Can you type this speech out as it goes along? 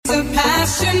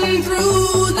passion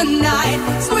through the night.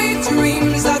 Sweet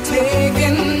dreams are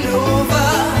taking over.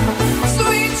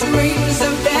 Sweet dreams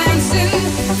of dancing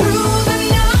through the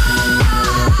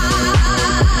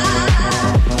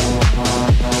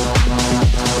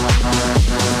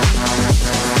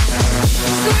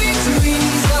sweet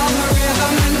dreams of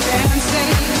rhythm and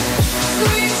dancing.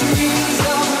 Sweet dreams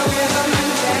of rhythm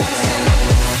and dancing.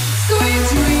 Sweet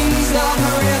dreams of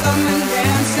rhythm and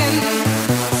dancing.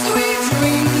 Sweet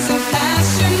dreams of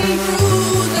passion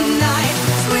through the night.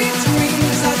 Sweet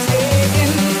dreams are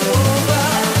taking over.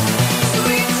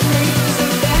 Sweet dreams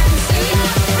of dancing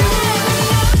through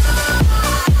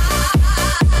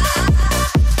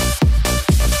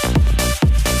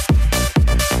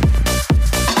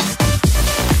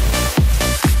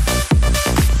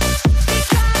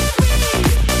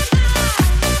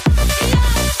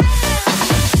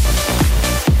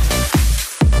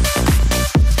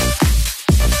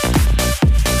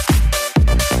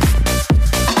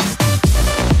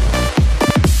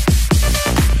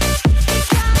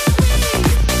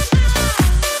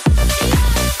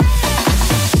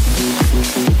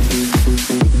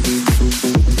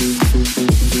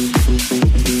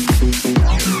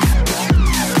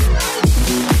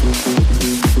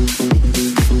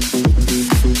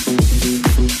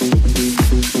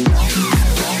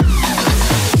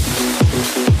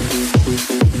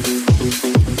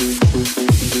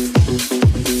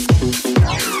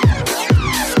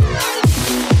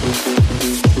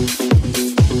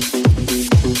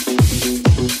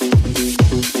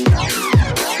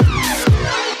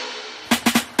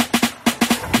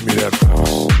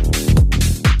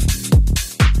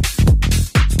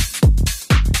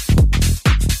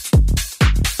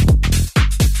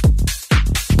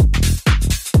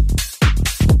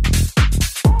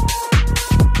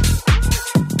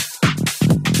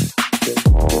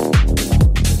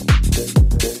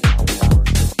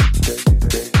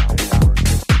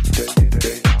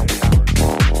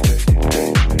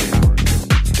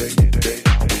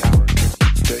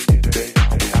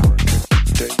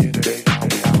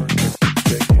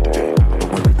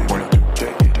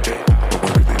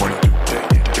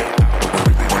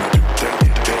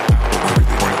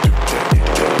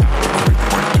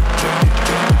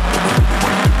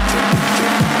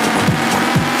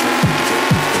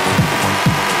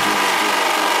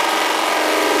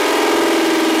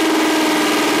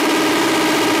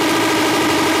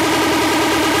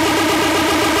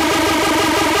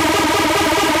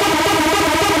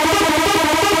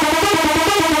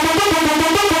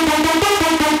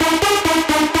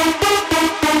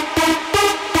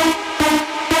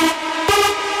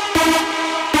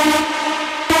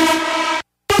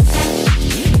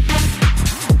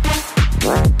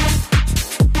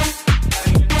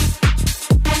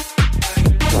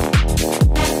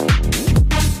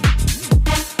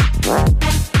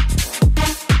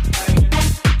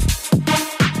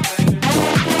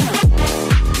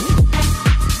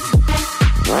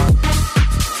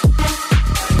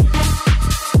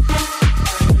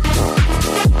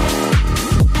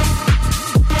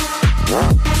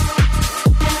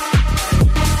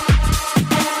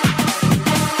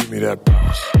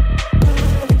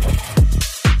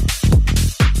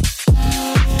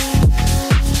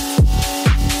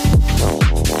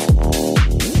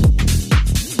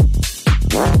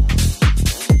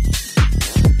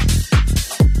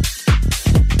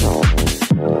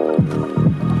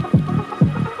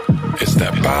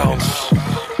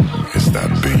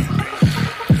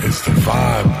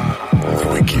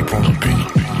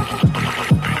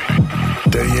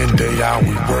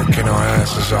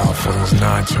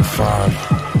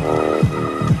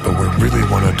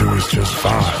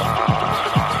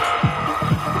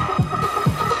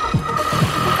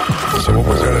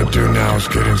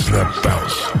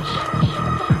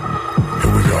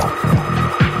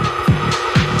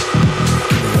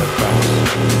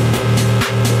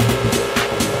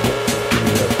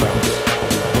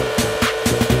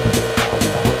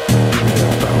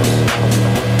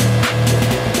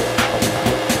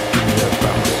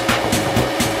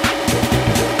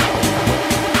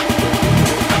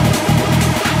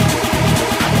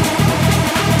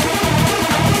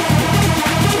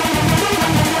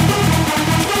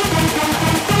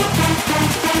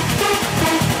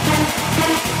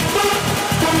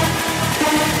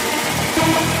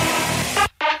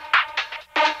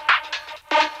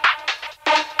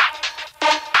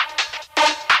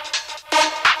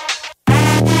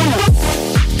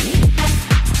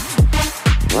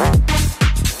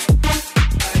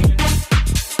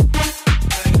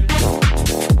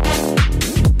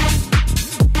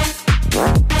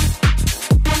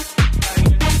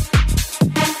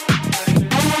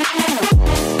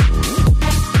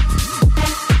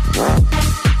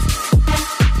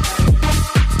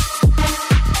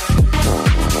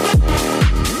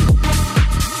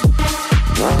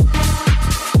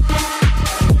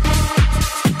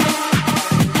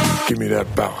Give me that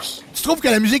bounce. Tu trouves que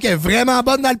la musique est vraiment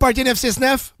bonne dans le Party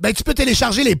 969? Ben, tu peux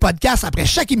télécharger les podcasts après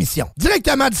chaque émission.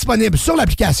 Directement disponible sur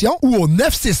l'application ou au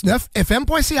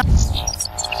 969fm.ca.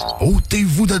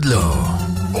 Ôtez-vous de là.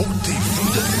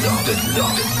 Ôtez-vous de là.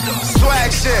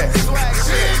 Swag shit.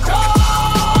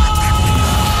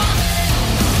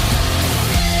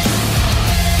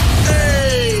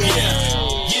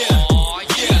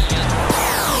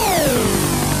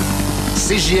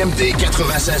 CJMD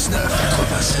 96.9.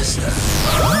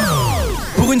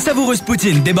 Pour une savoureuse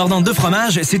poutine débordante de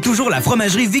fromage, c'est toujours la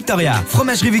Fromagerie Victoria.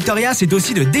 Fromagerie Victoria, c'est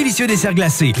aussi de délicieux desserts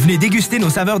glacés. Venez déguster nos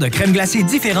saveurs de crème glacée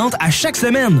différentes à chaque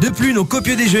semaine. De plus, nos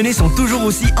copieux déjeuners sont toujours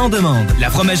aussi en demande.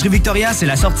 La Fromagerie Victoria, c'est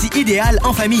la sortie idéale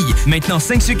en famille. Maintenant,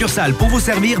 5 succursales pour vous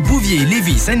servir: Bouvier,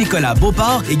 Lévis, Saint-Nicolas,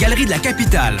 Beauport et Galerie de la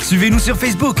Capitale. Suivez-nous sur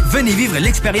Facebook. Venez vivre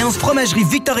l'expérience Fromagerie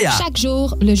Victoria. Chaque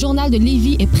jour, le Journal de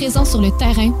Lévis est présent sur le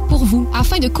terrain pour vous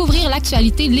afin de couvrir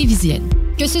l'actualité lévisienne.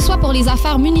 Que ce soit pour les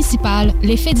affaires municipales,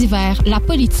 les faits divers, la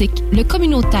politique, le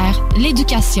communautaire,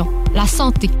 l'éducation, la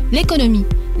santé, l'économie,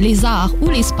 les arts ou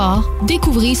les sports,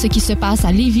 découvrez ce qui se passe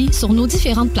à Lévis sur nos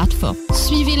différentes plateformes.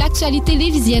 Suivez l'actualité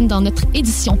lévisienne dans notre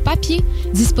édition papier,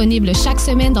 disponible chaque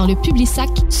semaine dans le Publisac,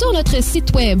 sur notre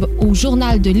site web au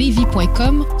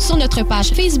journaldelevis.com, sur notre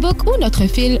page Facebook ou notre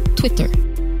fil Twitter.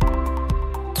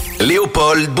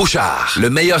 Léopold Bouchard,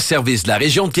 le meilleur service de la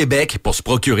région de Québec pour se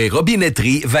procurer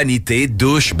robinetterie, vanité,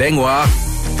 douche, baignoire.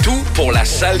 Tout pour la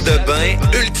salle de bain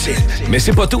ultime. Mais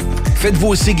c'est pas tout. Faites-vous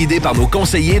aussi guider par nos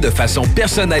conseillers de façon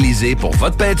personnalisée pour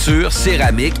votre peinture,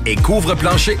 céramique et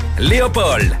couvre-plancher.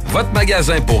 Léopold, votre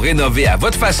magasin pour rénover à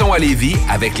votre façon à Lévis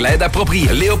avec l'aide appropriée.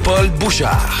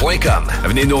 LéopoldBouchard.com.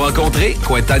 Venez nous rencontrer,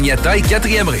 Cointagnata et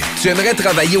 4e rue. Tu aimerais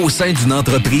travailler au sein d'une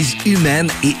entreprise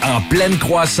humaine et en pleine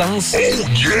croissance? Oh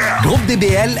yeah! Groupe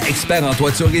DBL, expert en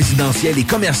toiture résidentielle et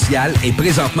commerciale, est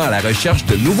présentement à la recherche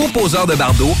de nouveaux poseurs de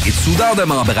bardeaux et de soudeurs de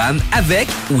membrane avec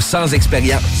ou sans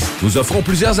expérience. Nous offrons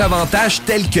plusieurs avantages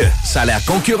tels que salaire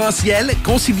concurrentiel,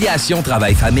 conciliation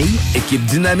travail-famille, équipe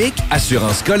dynamique,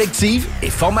 assurance collective et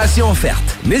formation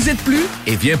offerte. N'hésite plus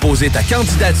et viens poser ta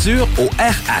candidature au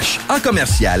RH en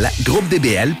commercial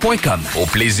groupedbl.com. Au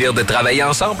plaisir de travailler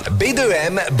ensemble.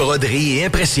 B2M, broderie et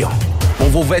impression. Pour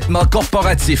vos vêtements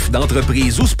corporatifs,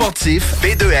 d'entreprise ou sportifs,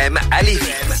 B2M à Lévis.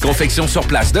 Confection sur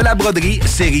place de la broderie,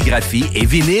 sérigraphie et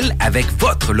vinyle avec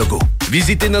votre logo.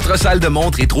 Visitez notre salle de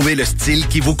montre et trouvez le style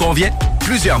qui vous convient.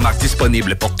 Plusieurs marques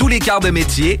disponibles pour tous les quarts de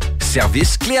métier.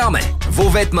 Service clé en main. Vos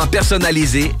vêtements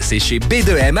personnalisés, c'est chez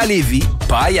B2M à Lévis,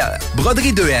 pas ailleurs.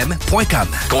 Broderie2M.com.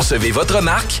 Concevez votre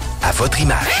marque à votre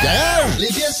image. Garage, les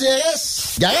pièces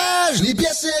CRS. Garage, les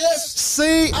pièces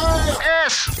CRS.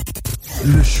 CRS.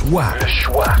 Le choix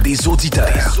des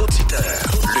auditeurs.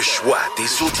 Le choix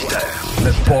des auditeurs.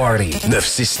 Le Party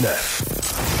 969.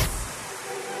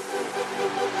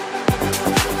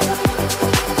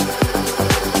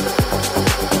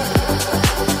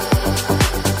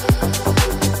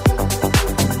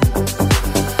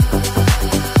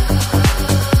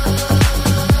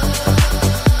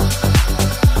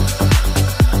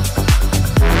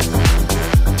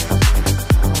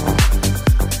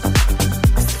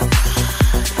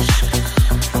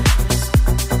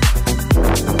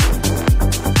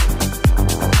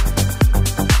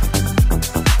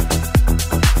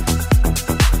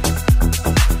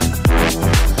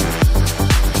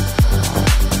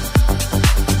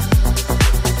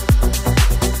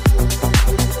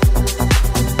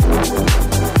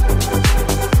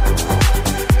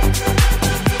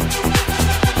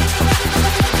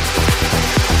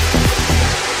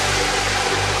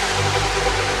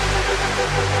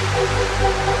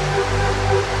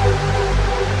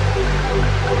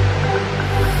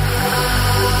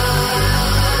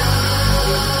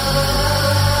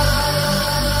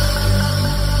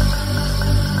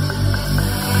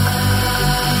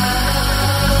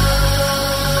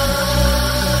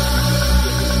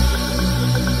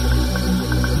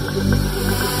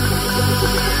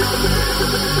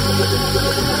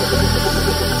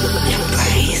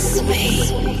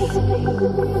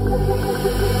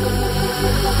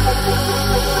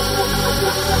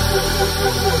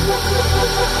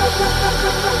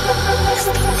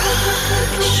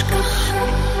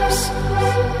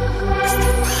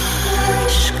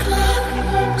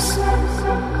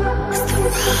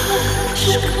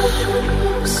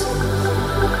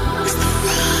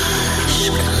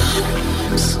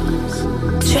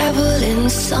 Traveling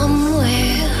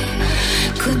somewhere,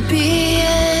 could be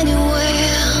anywhere.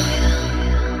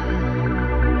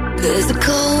 There's a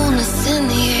coldness in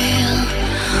the air,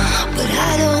 but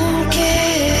I don't care.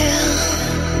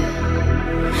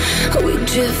 We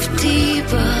drift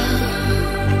deeper,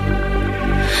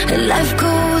 and life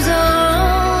goes on.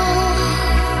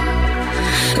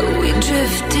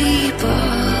 drift deeper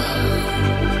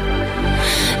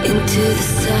into the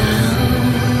sound.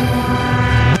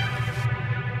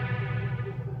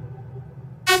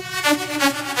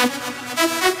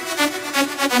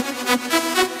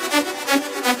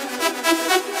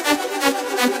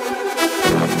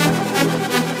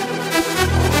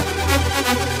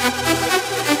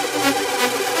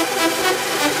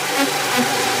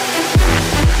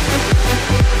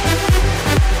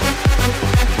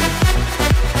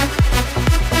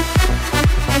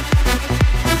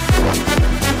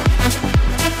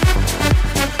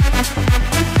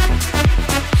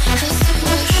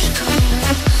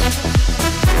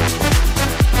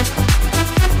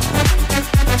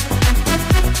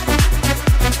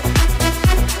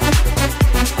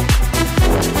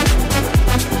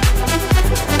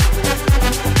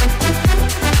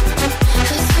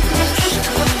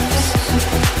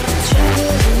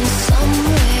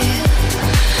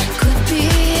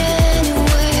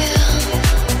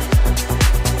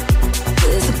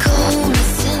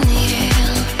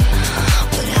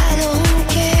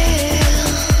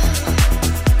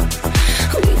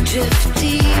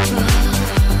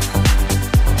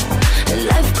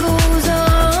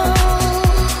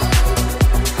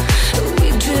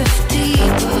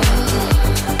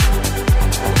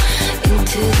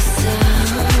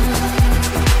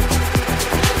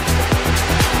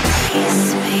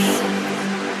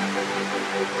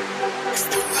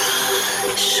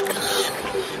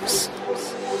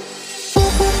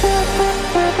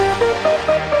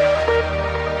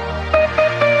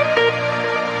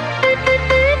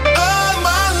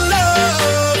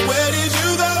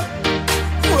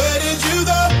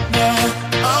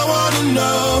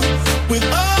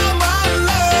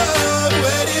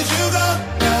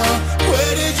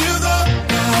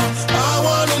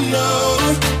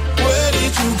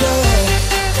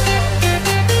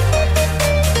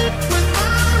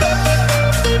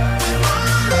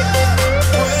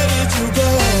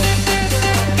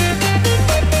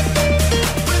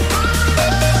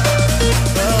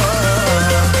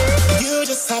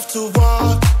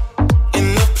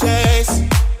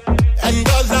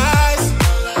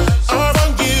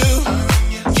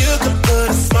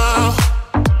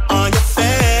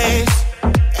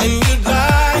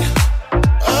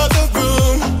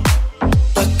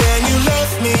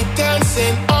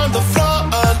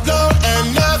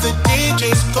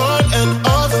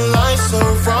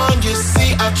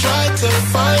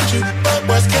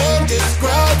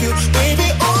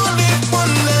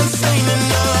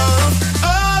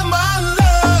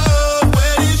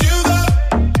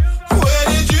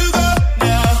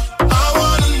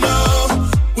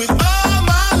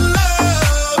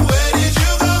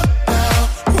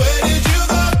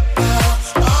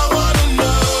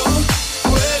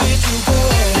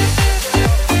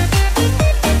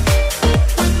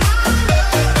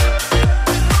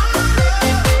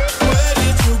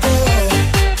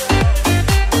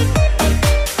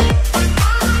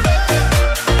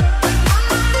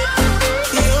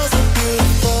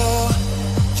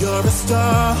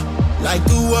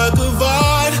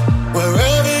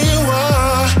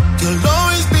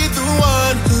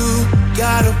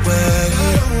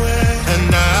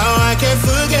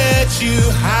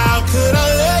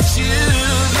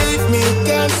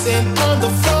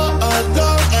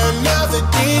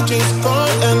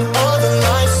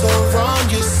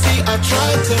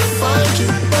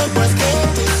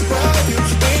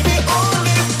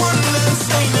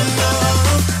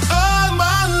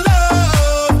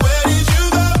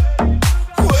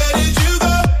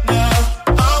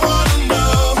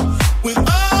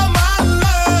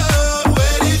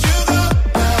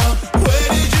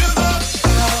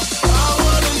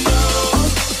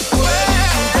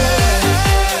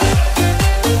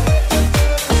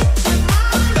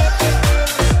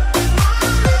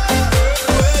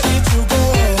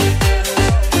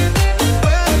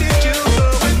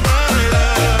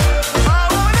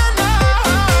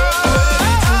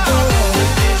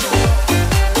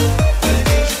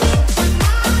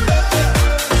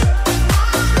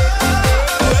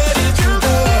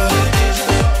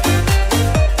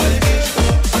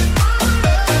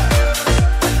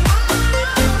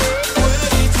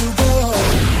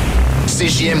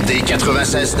 CJMD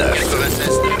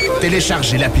 96.9.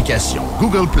 Téléchargez l'application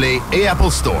Google Play et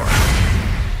Apple Store.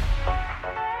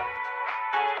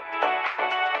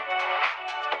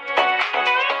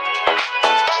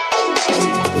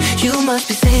 You must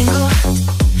be single,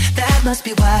 that must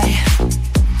be why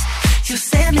you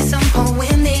sent me some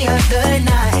poem the other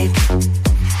night.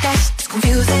 That's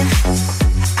confusing,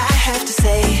 I have to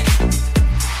say.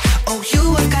 Oh,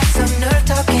 you have got some nerve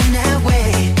talking that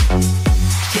way.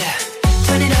 Yeah,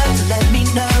 turn it up to 11.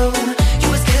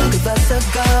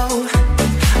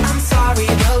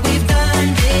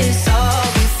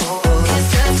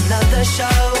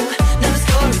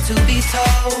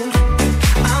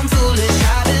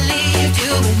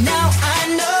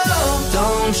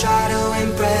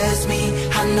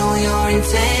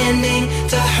 intending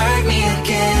to hurt me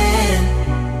again.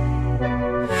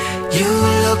 You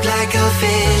look like a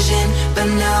vision, but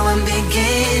now I'm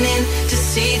beginning to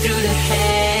see through the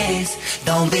haze.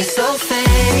 Don't be so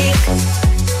fake.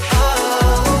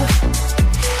 Oh,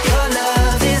 your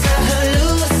love is a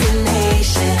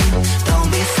hallucination. Don't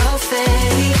be so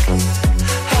fake.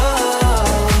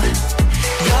 Oh,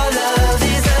 your love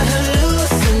is a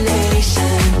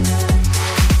hallucination.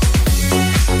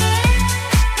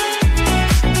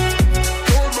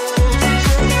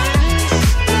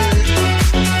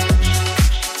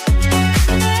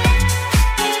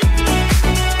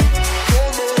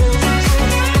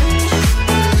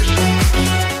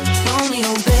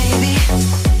 Romeo, baby,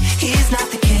 he's not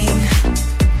the king.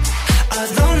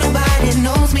 Although nobody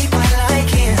knows me quite like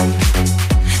him.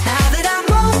 Now that I'm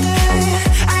older,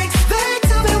 I expect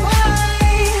to be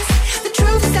wise. The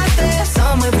truth is out there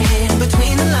somewhere in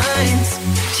between the lines.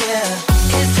 Yeah,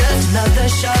 it's just another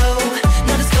show,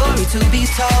 not a story to be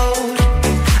told.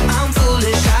 I'm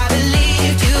foolish, I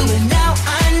believed you, and now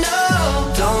I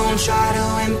know. Don't try to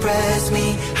impress me,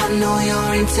 I know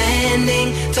you're intending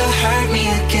to hurt me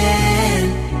again.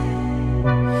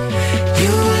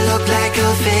 You look like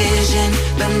a vision,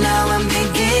 but now I'm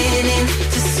beginning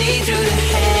to see through the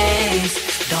haze.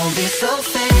 Don't be so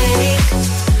fake.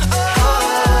 Oh,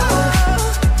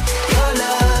 your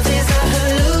love is a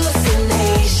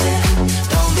hallucination.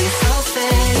 Don't be so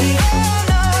fake.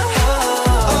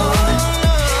 Oh,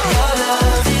 your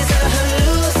love is a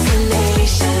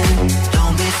hallucination.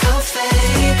 Don't be so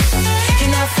fake.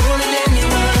 You're not fooling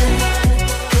anyone.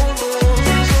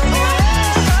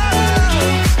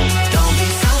 Don't be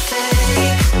so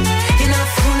fake. You're not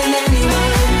fooling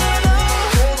anyone.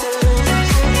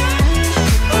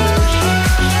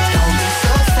 Don't be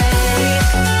so fake.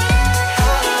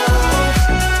 Oh,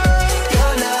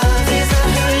 your love is a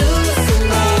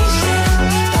hallucination.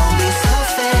 Don't be so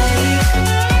fake.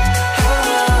 Oh,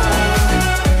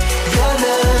 your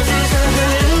love is a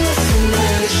hallucination.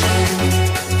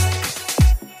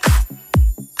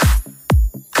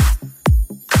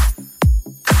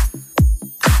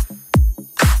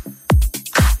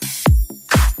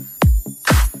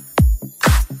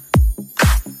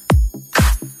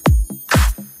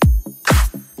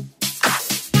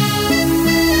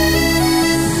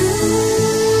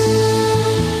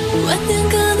 When you're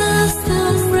gonna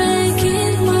stop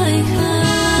breaking my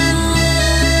heart,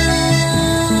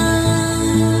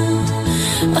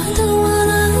 I don't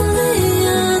wanna be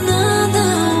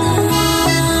another one.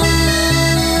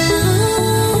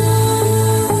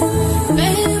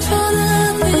 Paying for the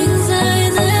things I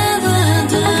never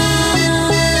done.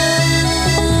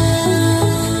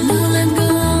 Don't let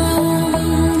go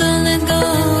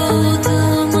to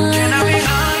my. Can I be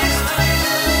honest?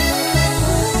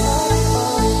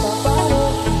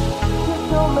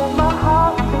 Don't make my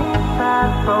heart beat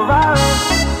fast. Ferrari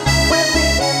with me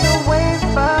in the waves,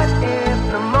 but in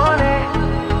the morning.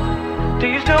 Do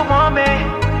you still want me?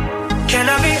 Can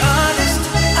I be honest?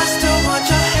 I still want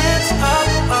your hands up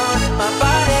on my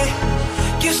body.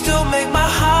 You still make my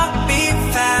heart beat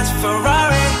fast.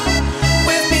 Ferrari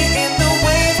with me in the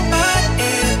wave, but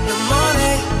in the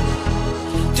morning.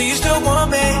 Do you still want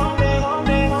me?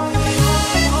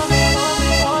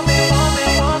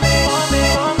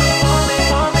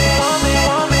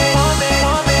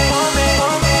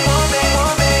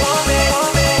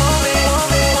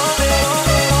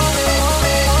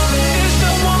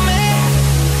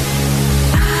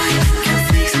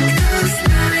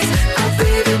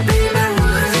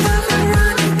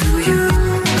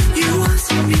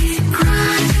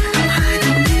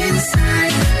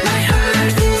 Inside, my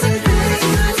heart isn't big,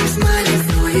 but you're smiling.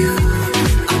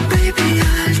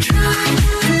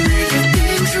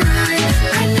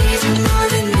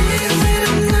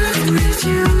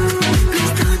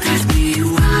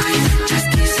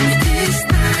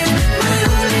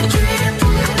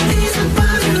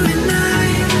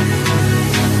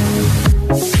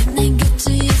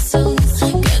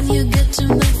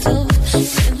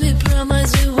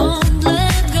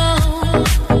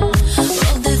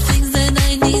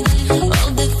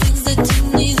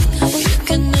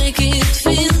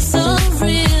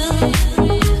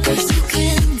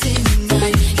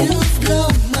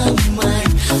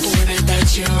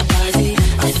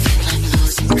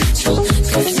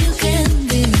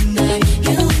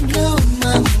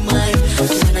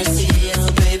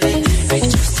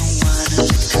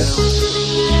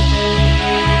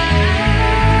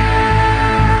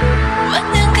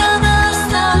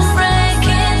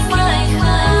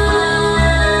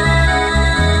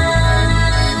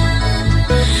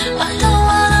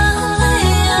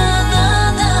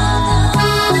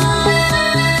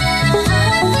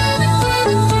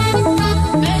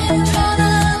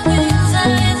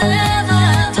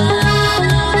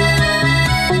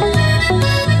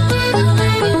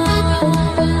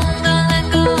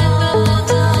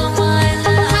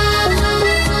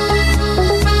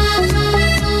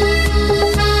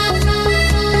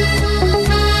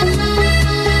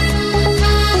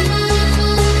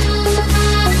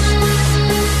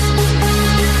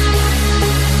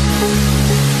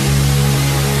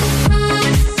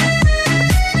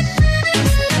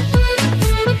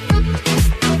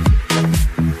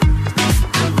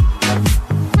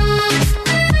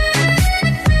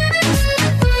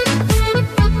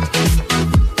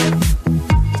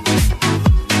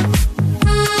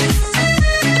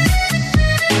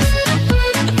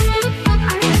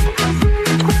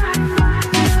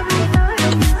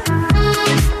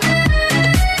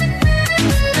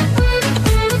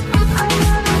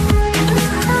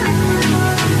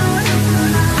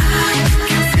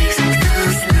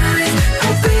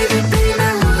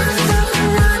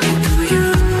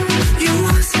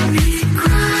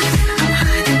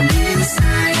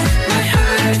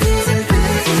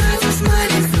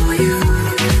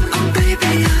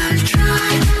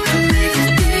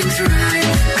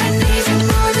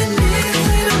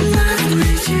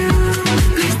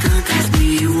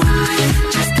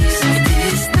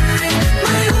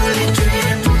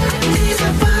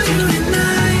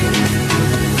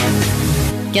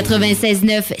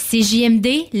 96.9 CJMD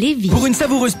Lévis. Pour une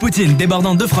savoureuse poutine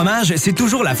débordante de fromage, c'est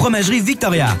toujours la Fromagerie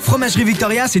Victoria. Fromagerie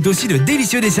Victoria, c'est aussi de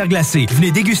délicieux desserts glacés.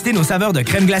 Venez déguster nos saveurs de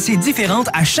crème glacée différentes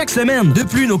à chaque semaine. De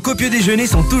plus, nos copieux déjeuners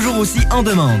sont toujours aussi en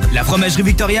demande. La Fromagerie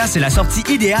Victoria, c'est la sortie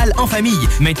idéale en famille.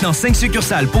 Maintenant, 5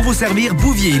 succursales pour vous servir: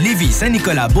 Bouvier, Lévis,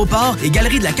 Saint-Nicolas, Beauport et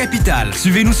Galerie de la Capitale.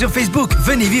 Suivez-nous sur Facebook.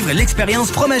 Venez vivre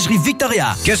l'expérience Fromagerie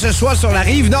Victoria. Que ce soit sur la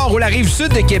rive nord ou la rive sud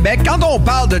de Québec, quand on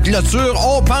parle de clôture,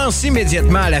 on pense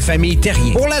immédiatement à la famille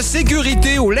Terrien. Pour la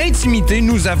sécurité ou l'intimité,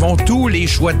 nous avons tous les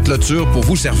choix de clôture pour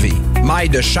vous servir. Mailles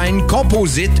de chêne,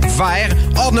 composite, verre,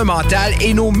 ornemental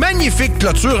et nos magnifiques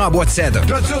clôtures en bois de cèdre.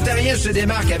 Clôture Terrien se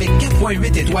démarque avec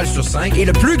 4,8 étoiles sur 5 et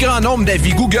le plus grand nombre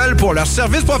d'avis Google pour leur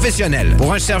service professionnel.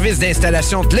 Pour un service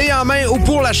d'installation clé en main ou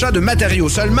pour l'achat de matériaux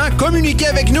seulement, communiquez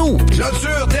avec nous.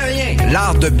 Clôture Terrien,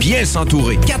 l'art de bien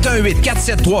s'entourer.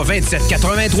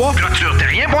 418-473-2783,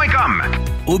 clôtureterrien.com.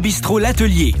 Au bistrot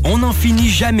L'Atelier, on n'en finit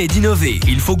jamais d'innover.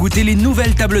 Il faut goûter les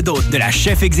nouvelles tables d'hôtes de la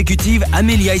chef exécutive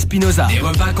Amelia Espinosa. Des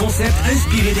repas concept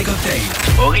inspirés des cocktails.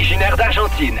 Originaire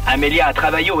d'Argentine, Amelia a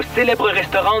travaillé au célèbre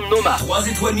restaurant Noma. 3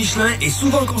 étoiles Michelin est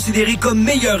souvent considéré comme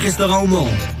meilleur restaurant au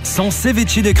monde. Son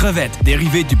ceviche de crevettes,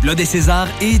 dérivé du Bleu des Césars,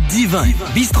 est divin.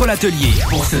 Bistrot L'Atelier,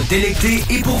 pour se délecter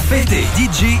et pour fêter.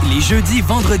 DJ les jeudis,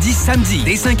 vendredis, samedis,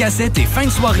 des 5 à 7 et fin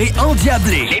de soirée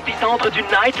endiablée. L'épicentre du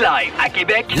nightlife à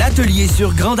Québec. L'Atelier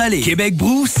sur Grande Allée. Québec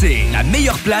Brou, c'est la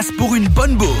meilleure place pour une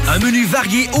bonne bouffe. Un menu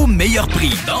varié au meilleur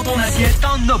prix. Dans ton assiette,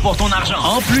 t'en as pour ton argent.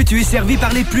 En plus, tu es servi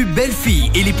par les plus belles filles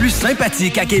et les plus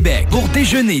sympathiques à Québec. Pour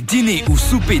déjeuner, dîner ou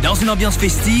souper dans une ambiance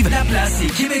festive, la place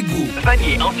est Québec Brou.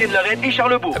 Vanier, Ancienne-Lorraine et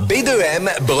Charlebourg. B2M,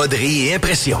 broderie et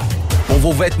impression. Pour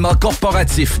vos vêtements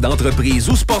corporatifs, d'entreprise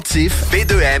ou sportifs,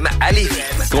 B2M à Lévis.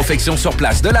 Confection sur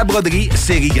place de la broderie,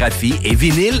 sérigraphie et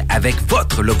vinyle avec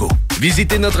votre logo.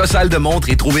 Visitez notre salle de montre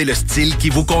et trouvez le style qui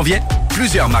vous convient.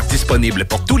 Plusieurs marques disponibles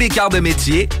pour tous les quarts de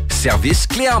métier. Service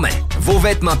clé en main. Vos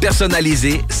vêtements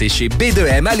personnalisés, c'est chez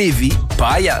B2M à Lévis,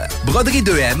 pas ailleurs.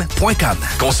 Broderie2M.com.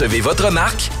 Concevez votre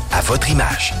marque à votre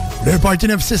image. Le Party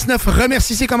 969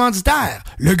 remercie ses commanditaires.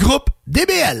 Le groupe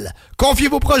DBL. Confiez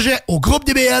vos projets au groupe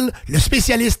DBL, le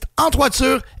spécialiste en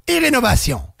toiture et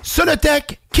rénovation.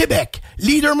 Solotech Québec,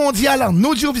 leader mondial en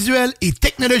audiovisuel et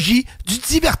technologie du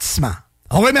divertissement.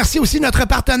 On remercie aussi notre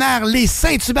partenaire, les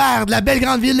Saint-Hubert de la belle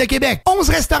grande ville de Québec. 11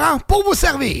 restaurants pour vous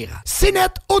servir. CNET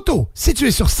Auto,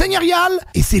 situé sur Seigneurial,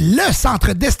 et c'est le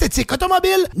centre d'esthétique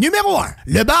automobile numéro 1.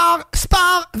 Le bar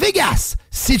Spar Vegas,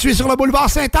 situé sur le boulevard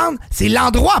Sainte-Anne, c'est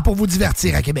l'endroit pour vous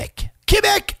divertir à Québec.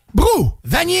 Québec, Brou,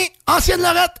 Vanier,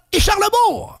 Ancienne-Lorette et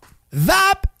Charlebourg.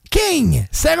 Vap King,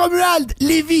 Saint-Romuald,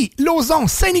 Lévis, Lauson,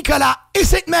 Saint-Nicolas et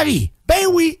Sainte-Marie. Ben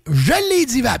oui, je l'ai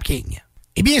dit, Vap King.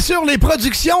 Et bien sûr, les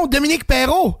productions Dominique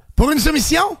Perrault. Pour une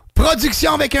soumission,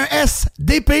 production avec un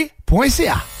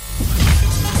S.dp.ca.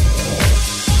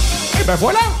 Et ben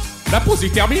voilà, la pause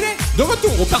est terminée. De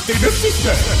retour au Party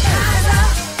 969.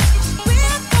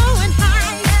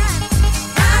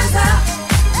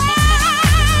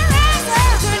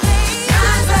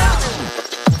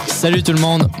 Salut tout le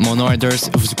monde, mon nom est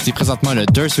Durst. Vous écoutez présentement le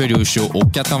Durst Radio Show au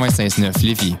 95.9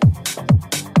 Lévis.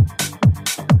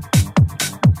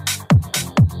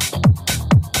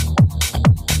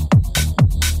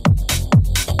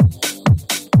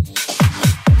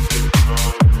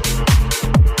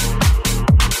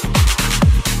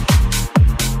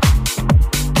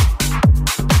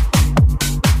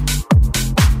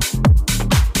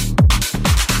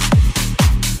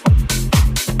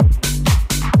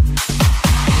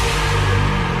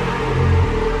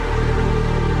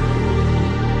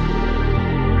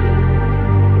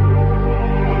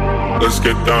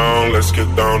 Let's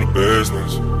get down to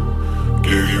business.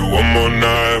 Give you one more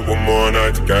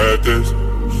night to get this.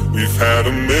 We've had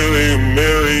a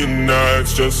million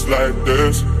nights just like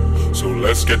this. So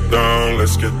let's get down to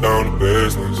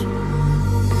business.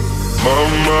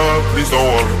 Mama, please don't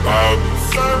worry about me.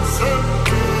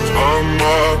 I'm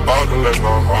about to let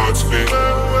my heart speak.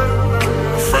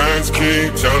 My friends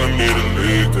keep telling me to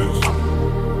leave this.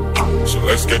 So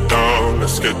let's get down to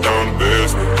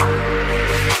business.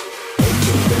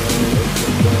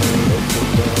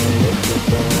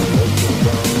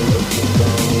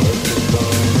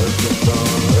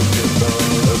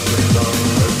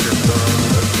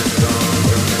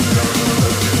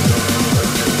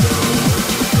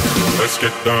 Let's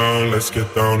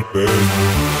get down to business.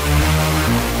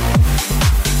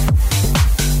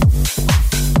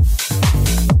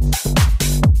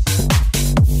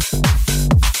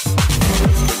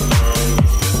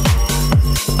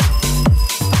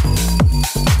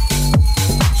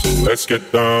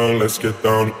 Let's get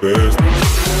down to business.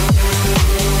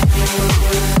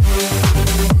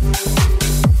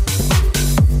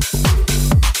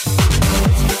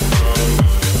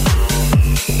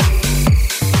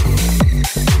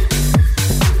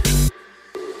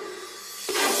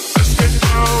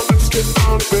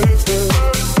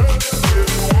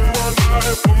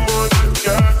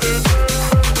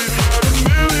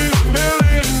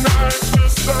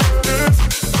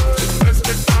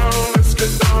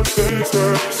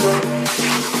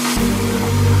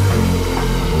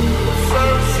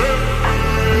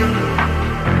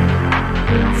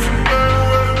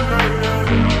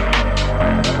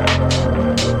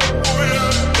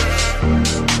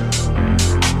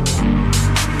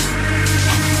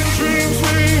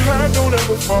 Don't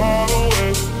ever fall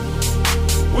away.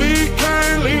 We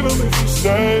can't leave them if we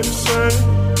stay the same.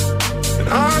 And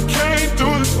I can't do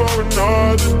this for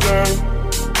another day.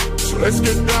 So let's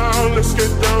get down to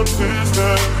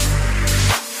business.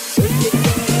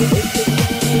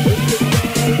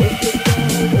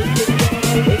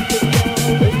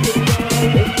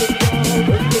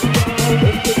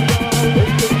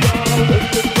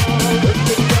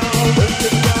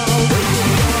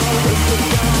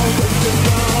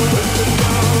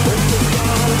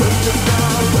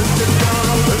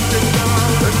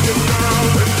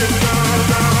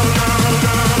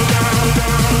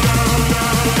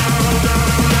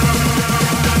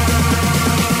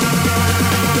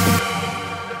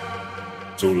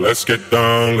 So let's get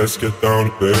down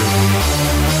to business.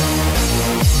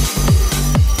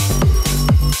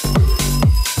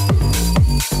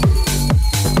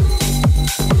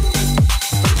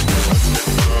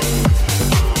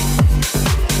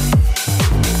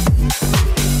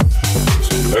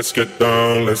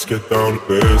 Let's get down to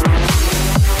business.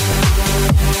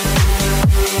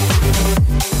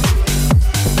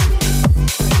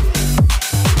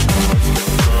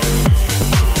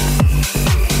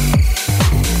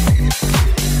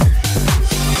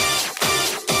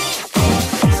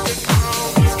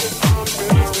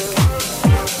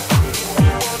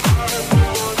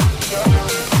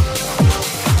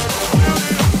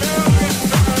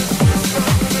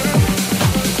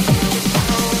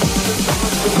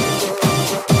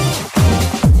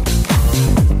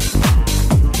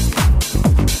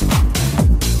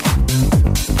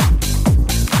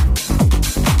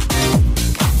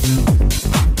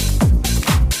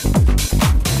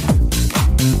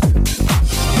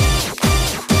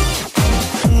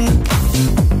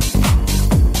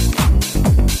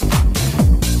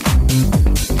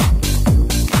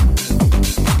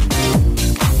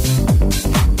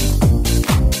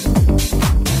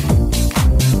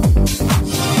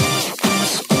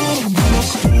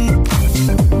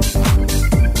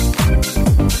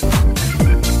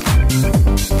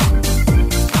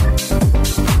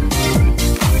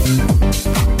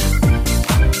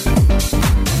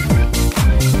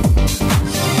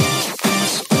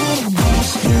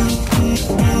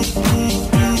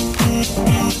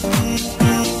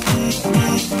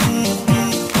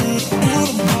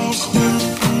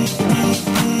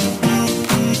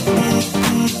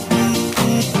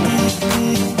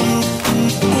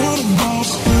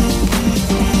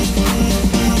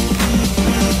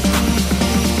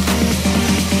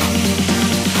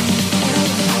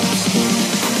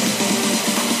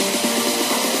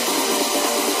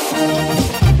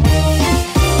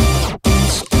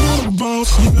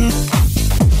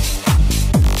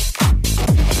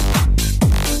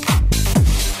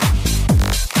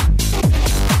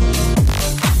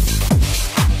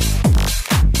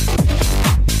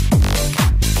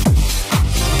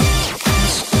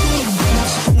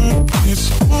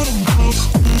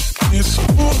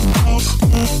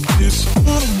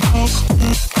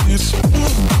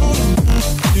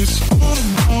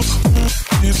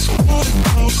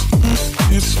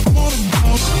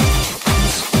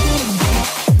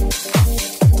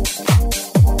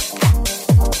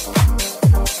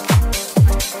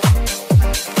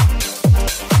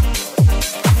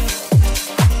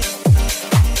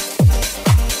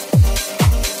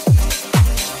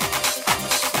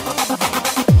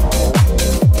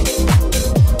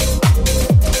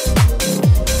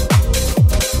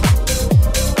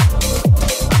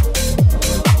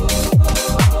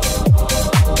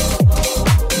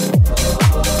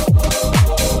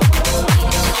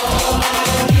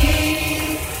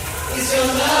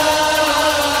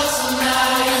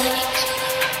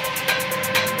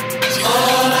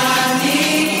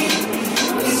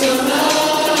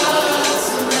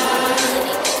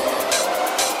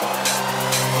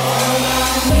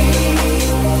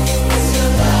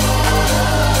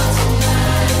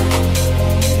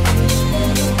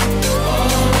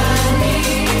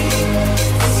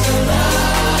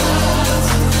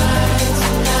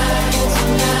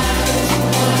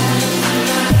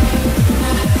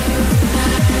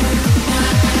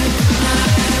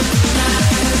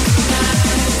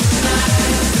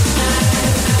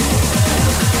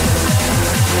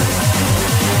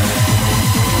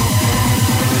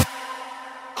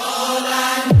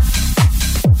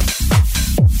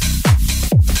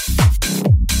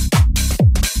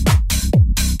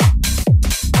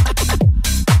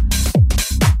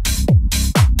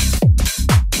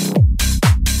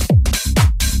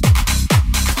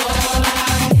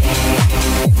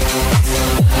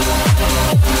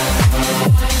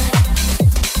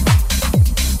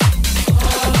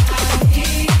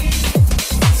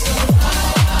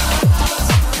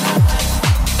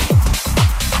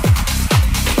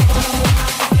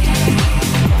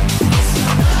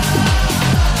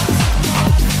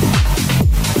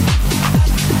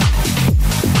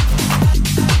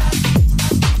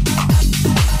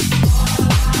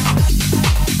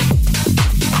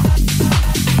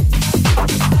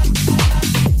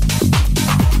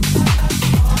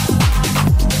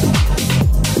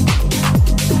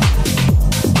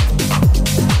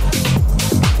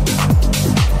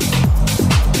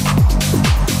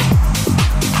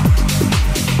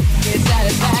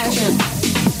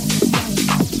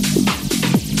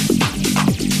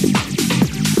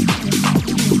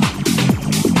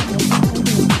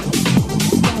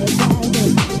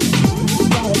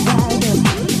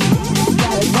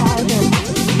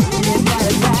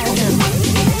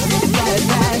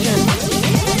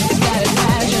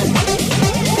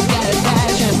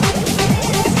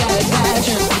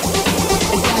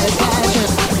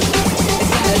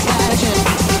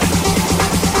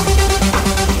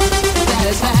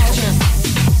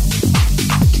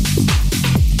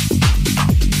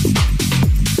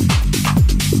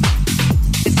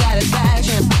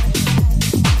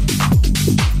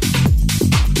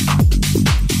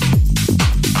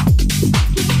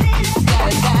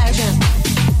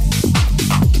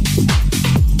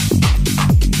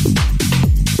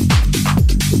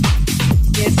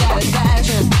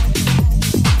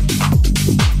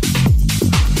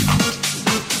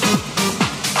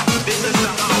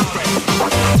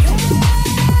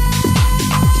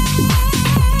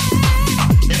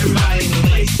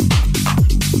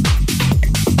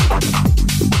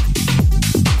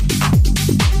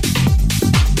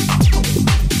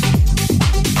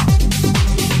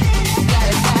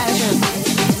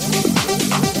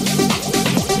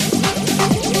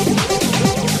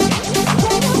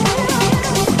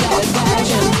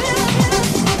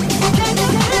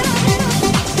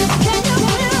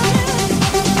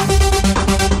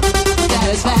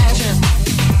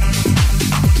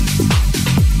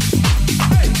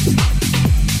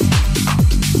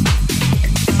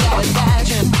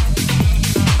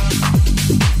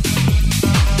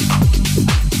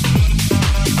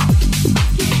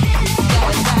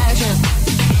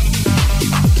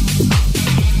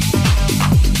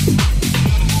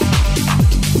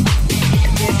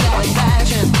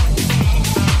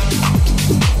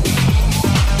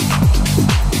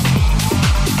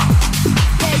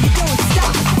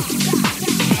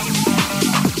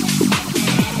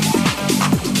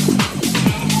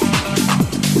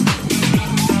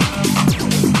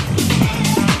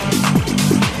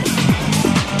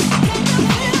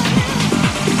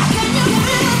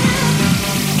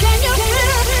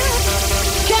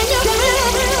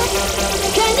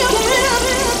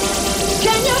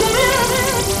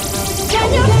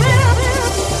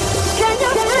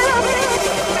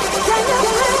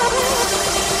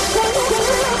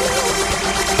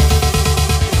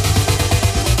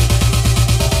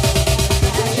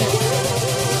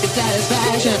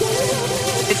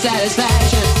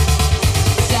 satisfaction.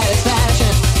 It's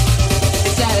satisfaction.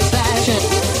 It's satisfaction.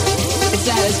 It's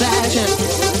satisfaction.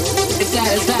 It's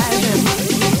satisfaction.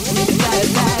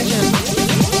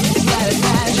 It's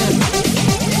satisfaction.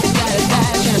 It's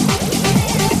satisfaction.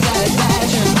 It's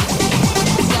satisfaction.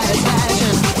 It's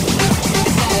satisfaction.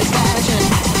 It's satisfaction. It's satisfaction.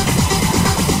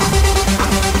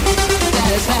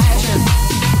 Satisfaction.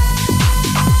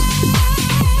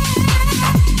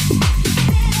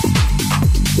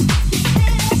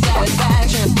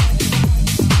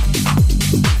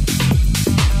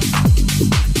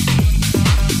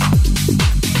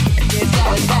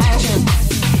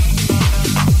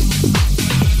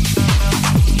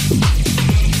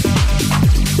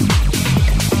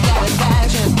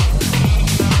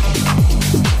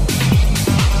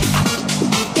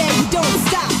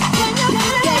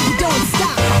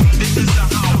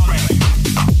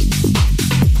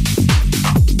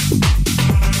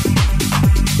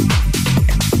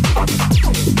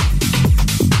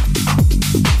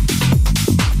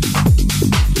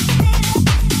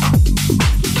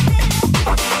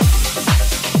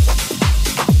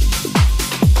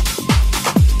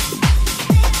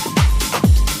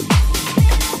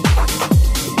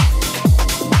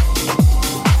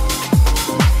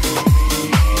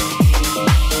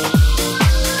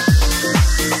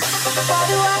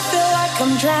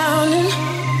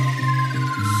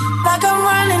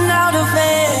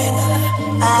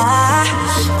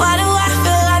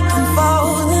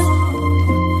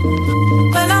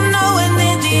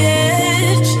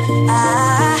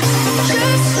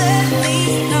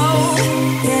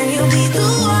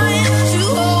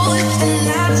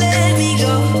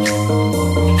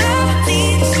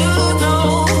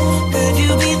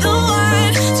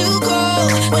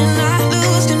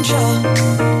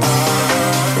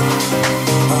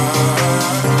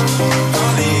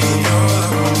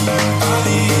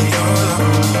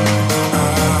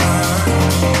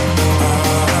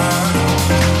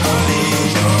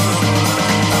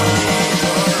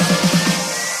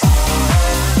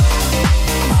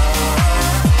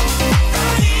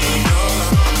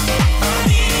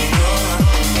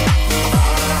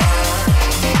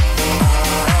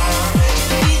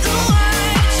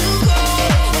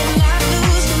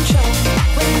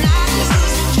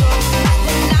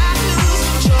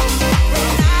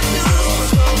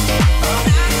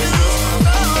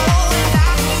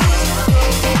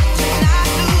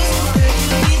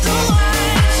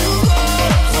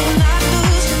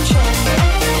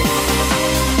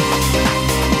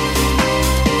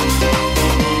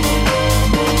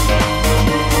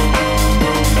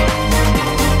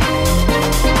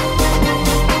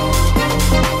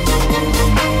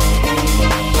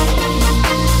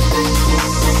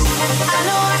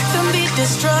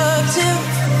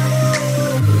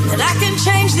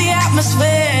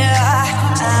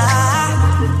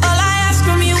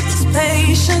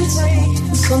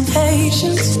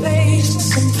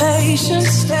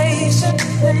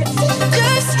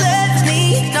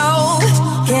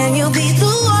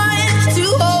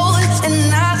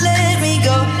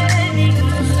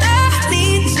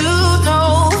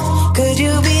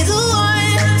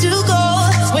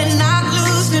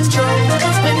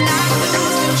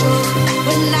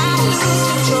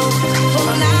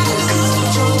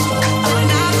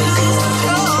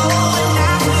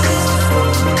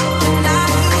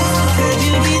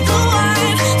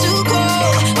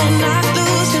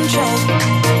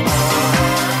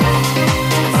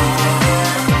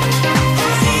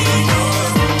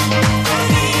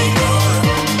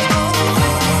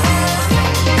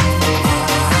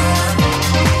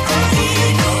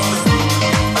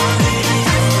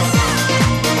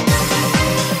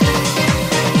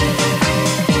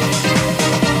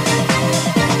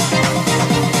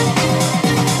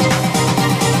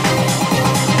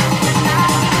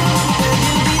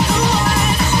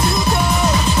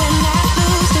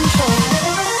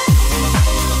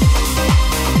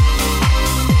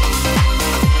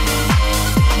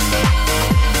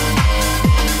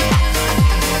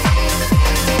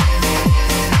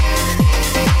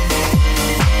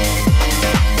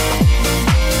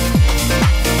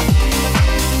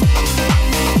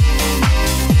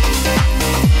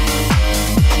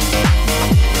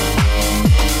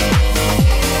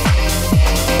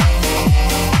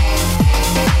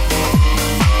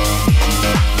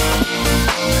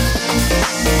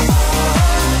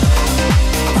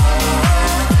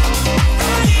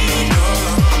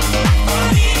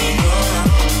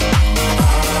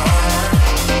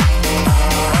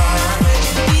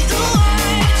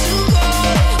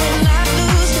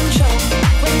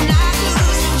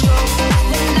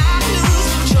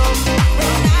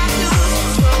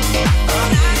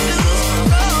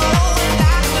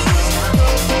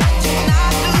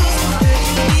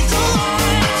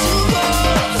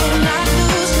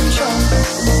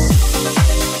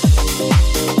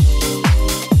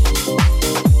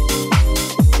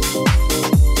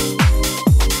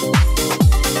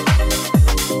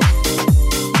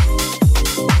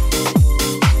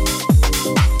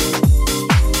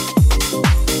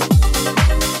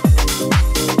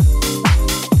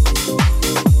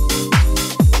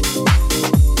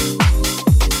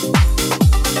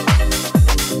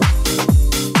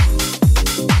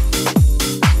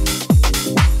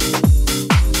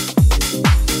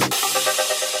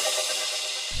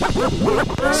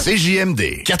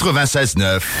 CJMD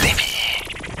 96.9.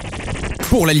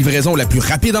 Pour la livraison la plus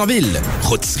rapide en ville,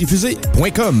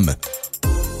 rôtisseriefusée.com.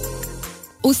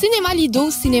 Au Cinéma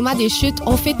Lido, Cinéma des Chutes,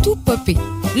 on fait tout popper.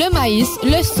 Le maïs,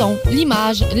 le son,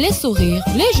 l'image, les sourires,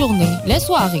 les journées, les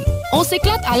soirées. On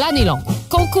s'éclate à l'année longue.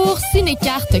 Concours,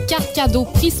 ciné-cartes, cartes cadeaux,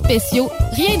 prix spéciaux.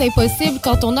 Rien d'impossible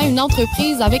quand on a une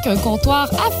entreprise avec un comptoir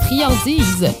à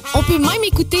friandises. On peut même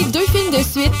écouter 2 films de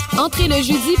suite, entrer le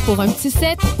jeudi pour un petit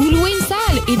set ou louer une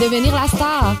salle et devenir la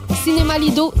star. Cinéma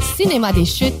Lido, Cinéma des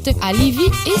Chutes, à Lévis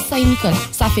et Saint-Nicolas.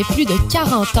 Ça fait plus de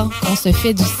 40 ans qu'on se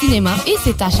fait du cinéma et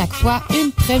c'est à chaque fois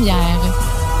une première.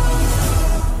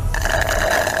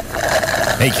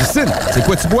 Hey Christine, c'est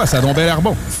quoi tu bois? Ça a donc bien l'air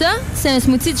bon. Ça, c'est un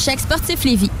smoothie du Chèque Sportif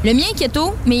Lévis. Le mien est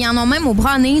keto, mais ils en ont même au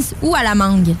brownies ou à la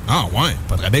mangue. Ah ouais,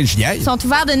 pas de rabais, j'y aille. Ils sont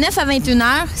ouverts de 9 à 21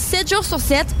 heures, 7 jours sur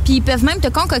 7, puis ils peuvent même te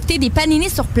concocter des paninis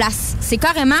sur place. C'est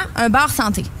carrément un bar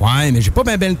santé. Ouais, mais j'ai pas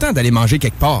bien le temps d'aller manger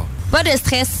quelque part. Pas de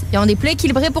stress. Ils ont des plats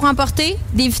équilibrés pour emporter,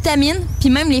 des vitamines, puis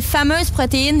même les fameuses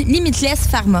protéines Limitless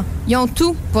Pharma. Ils ont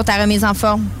tout pour ta remise en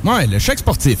forme. Ouais, le Chèque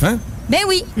Sportif, hein? Ben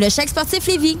oui, le Chèque Sportif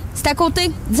Lévis. C'est à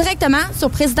côté, directement sur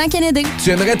Président Kennedy.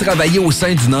 Tu aimerais travailler au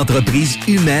sein d'une entreprise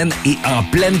humaine et en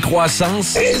pleine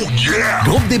croissance? Oh yeah!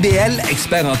 Groupe DBL,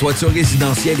 expert en toiture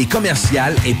résidentielle et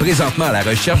commerciale, est présentement à la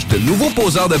recherche de nouveaux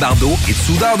poseurs de bardeaux et de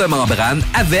soudeurs de membrane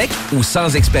avec ou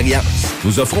sans expérience.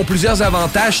 Nous offrons plusieurs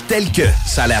avantages tels que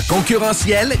salaire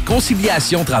concurrentiel,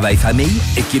 conciliation travail-famille,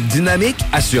 équipe dynamique,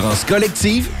 assurance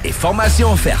collective et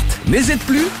formation offerte. N'hésite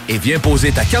plus et viens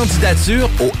poser ta candidature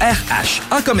au RH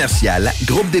en commercial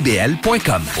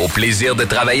groupedbl.com. Au plaisir de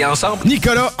travailler ensemble.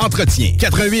 Nicolas Entretien.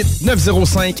 88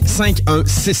 905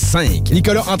 5165.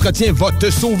 Nicolas Entretien va te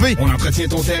sauver. On entretient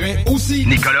ton terrain aussi.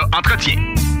 Nicolas Entretien.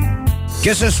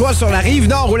 Que ce soit sur la rive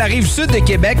nord ou la rive sud de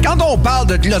Québec, quand on parle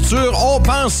de clôture, on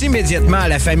pense immédiatement à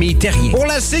la famille Terrien. Pour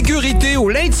la sécurité ou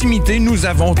l'intimité, nous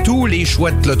avons tous les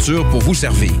choix de clôture pour vous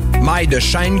servir. Mailles de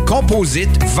chaîne, composite,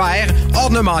 verre,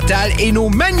 ornementales et nos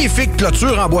magnifiques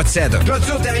clôtures en bois de cèdre.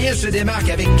 Clôture Terrien se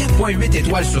démarque avec 4,8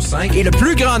 étoiles sur 5 et le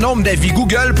plus grand nombre d'avis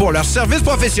Google pour leur service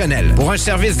professionnel. Pour un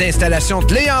service d'installation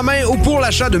clé en main ou pour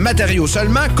l'achat de matériaux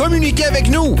seulement, communiquez avec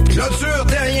nous. Clôture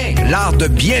Terrien, l'art de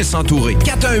bien s'entourer.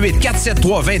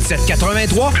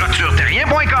 418-473-2783,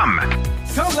 clôtureterrien.com.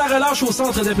 Quand la relâche au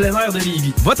centre de plein air de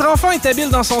Lévis. Votre enfant est habile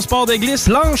dans son sport de glisse,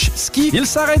 planche, ski. Il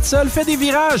s'arrête seul, fait des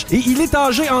virages et il est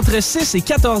âgé entre 6 et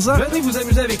 14 ans. Venez vous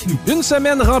amuser avec nous. Une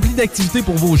semaine remplie d'activités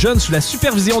pour vos jeunes sous la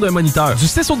supervision d'un moniteur. Du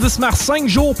 6 au 10 mars, 5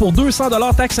 jours pour 200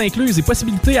 $ taxes incluses et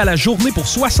possibilité à la journée pour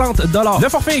 60 $. Le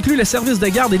forfait inclut le service de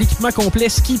garde et l'équipement complet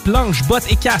ski, planche, bottes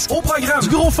et casque. Au programme, du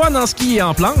gros fun en ski et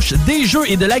en planche, des jeux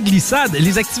et de la glissade.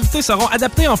 Les activités seront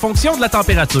adaptées en fonction de la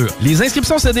température. Les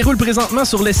inscriptions se déroulent présentement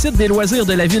sur le site des loisirs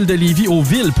de la ville de Lévis au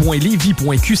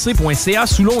ville.lévis.qc.ca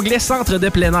sous l'onglet Centre de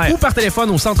plein air ou par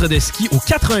téléphone au centre de ski au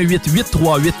 418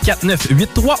 838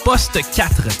 4983 poste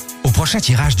 4. Au prochain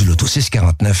tirage du Loto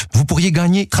 649, vous pourriez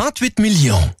gagner 38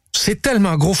 millions. C'est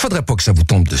tellement gros, faudrait pas que ça vous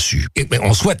tombe dessus. Et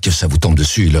on souhaite que ça vous tombe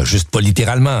dessus, là, juste pas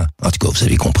littéralement. En tout cas, vous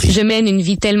avez compris. Je mène une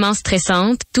vie tellement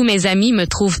stressante, tous mes amis me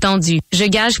trouvent tendue. Je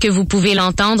gage que vous pouvez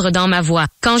l'entendre dans ma voix.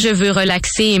 Quand je veux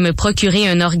relaxer et me procurer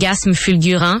un orgasme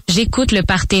fulgurant, j'écoute le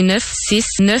Party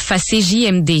 969 à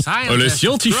CJMD. Les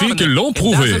scientifiques l'ont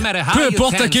prouvé. Peu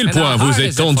importe à quel point vous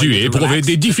êtes tendu et éprouvez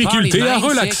des difficultés à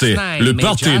relaxer, le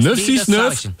Party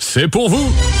 969, c'est pour vous.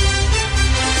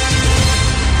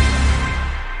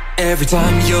 Every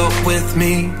time you're with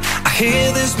me, I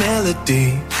hear this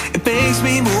melody. It makes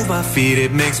me move my feet,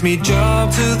 it makes me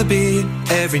jump to the beat.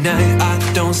 Every night I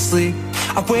don't sleep,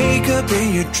 I wake up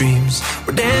in your dreams.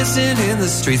 We're dancing in the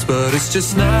streets, but it's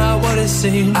just not what it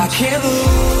seems. I can't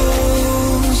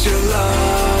lose your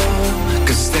love,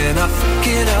 'cause then I fuck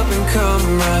it up and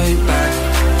come right back.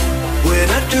 When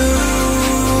I do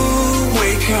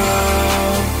wake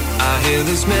up, I hear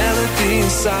this melody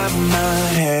inside my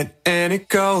head, and it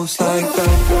goes like that.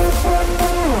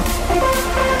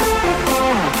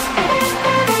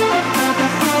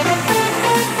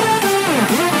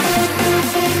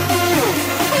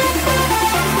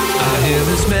 I hear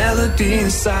this melody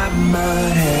inside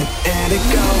my head, and it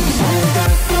goes like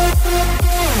that.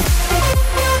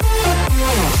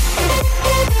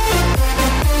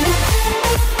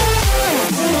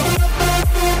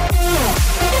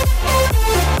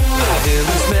 Hear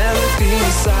this melody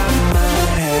inside my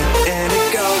head, and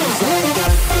it goes like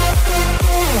that.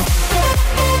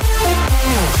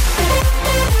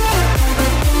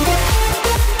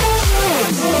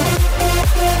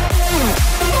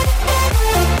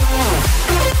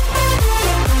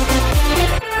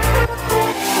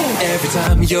 Every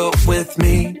time you're with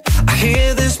me, I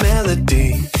hear this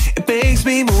melody. It makes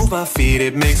me move my feet,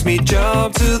 it makes me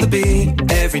jump to the beat.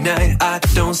 Every night I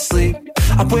don't sleep,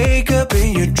 I wake up in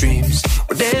your dreams.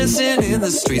 We're dancing in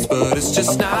the streets, but it's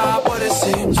just not what it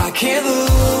seems. I can't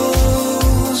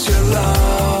lose your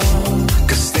love,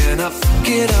 'cause then I fuck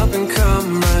it up and come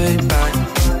right back.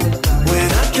 When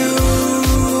I do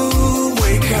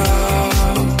wake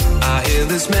up, I hear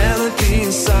this melody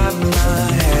inside my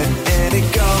head, and it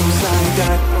goes like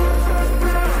that.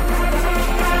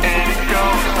 And it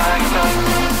goes like that.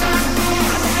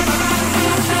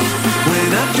 When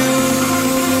I do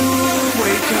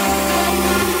wake up,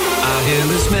 I hear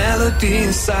this melody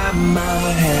inside my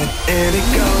head, and it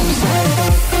goes like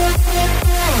that.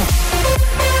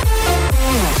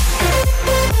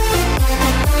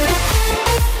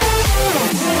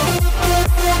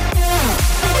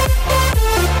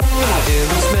 I hear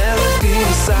this melody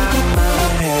inside my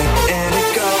head, and it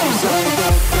goes like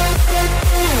that.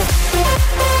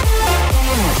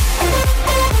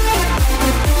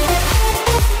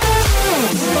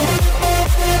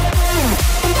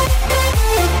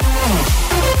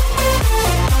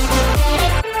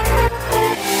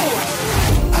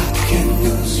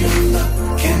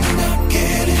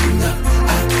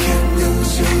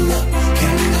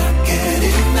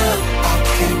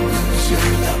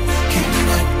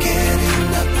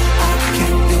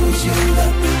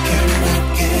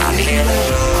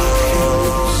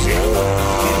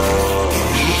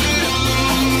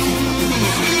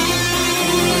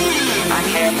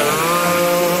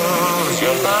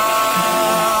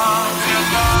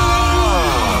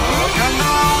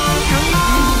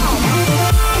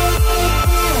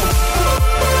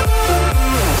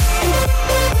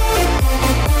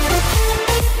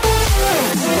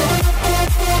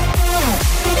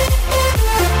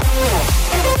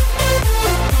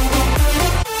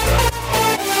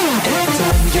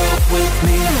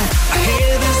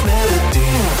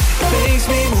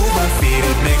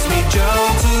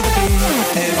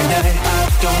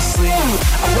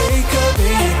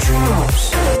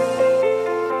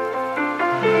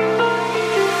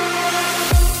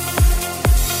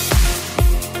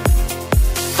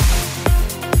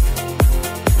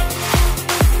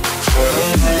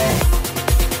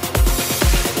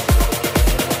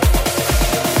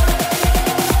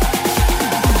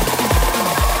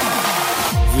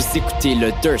 Écoutez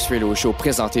le Durst Radio Show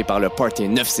présenté par le Party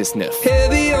 969.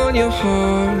 Heavy on your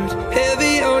heart,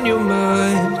 heavy on your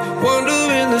mind,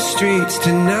 wandering the streets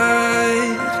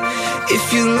tonight.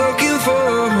 If you're looking for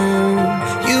a home,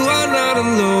 you are not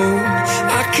alone.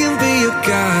 I can be your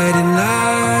guiding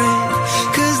light,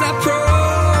 'cause I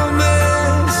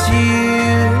promise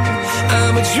you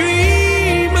I'm a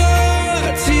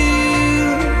dreamer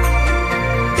too.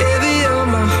 Heavy on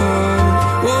my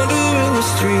heart, wandering the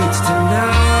streets tonight.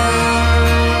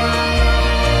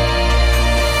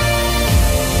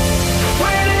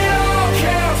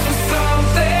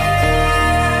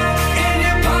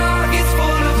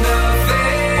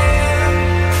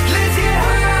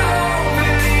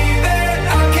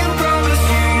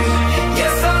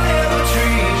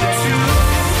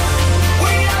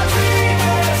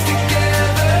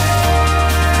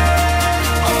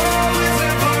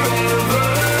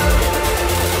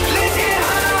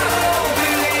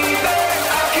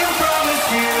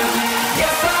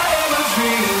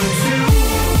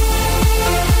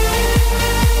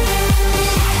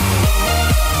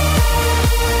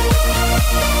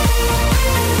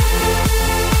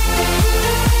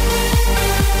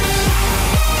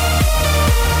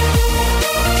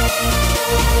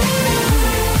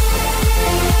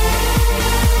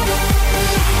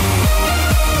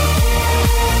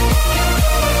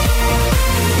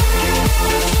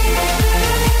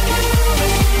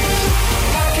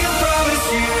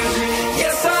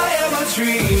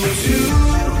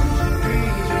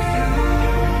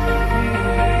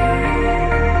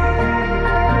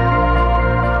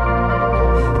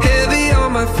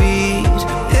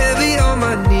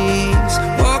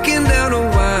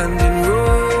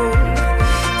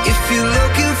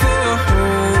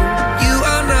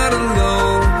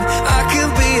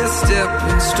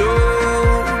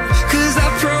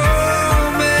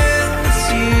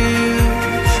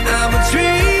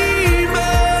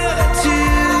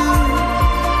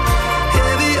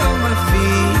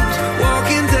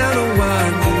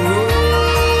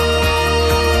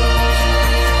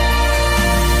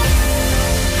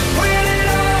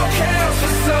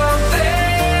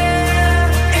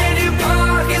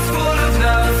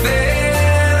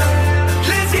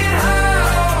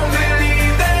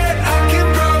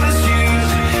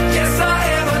 Yes,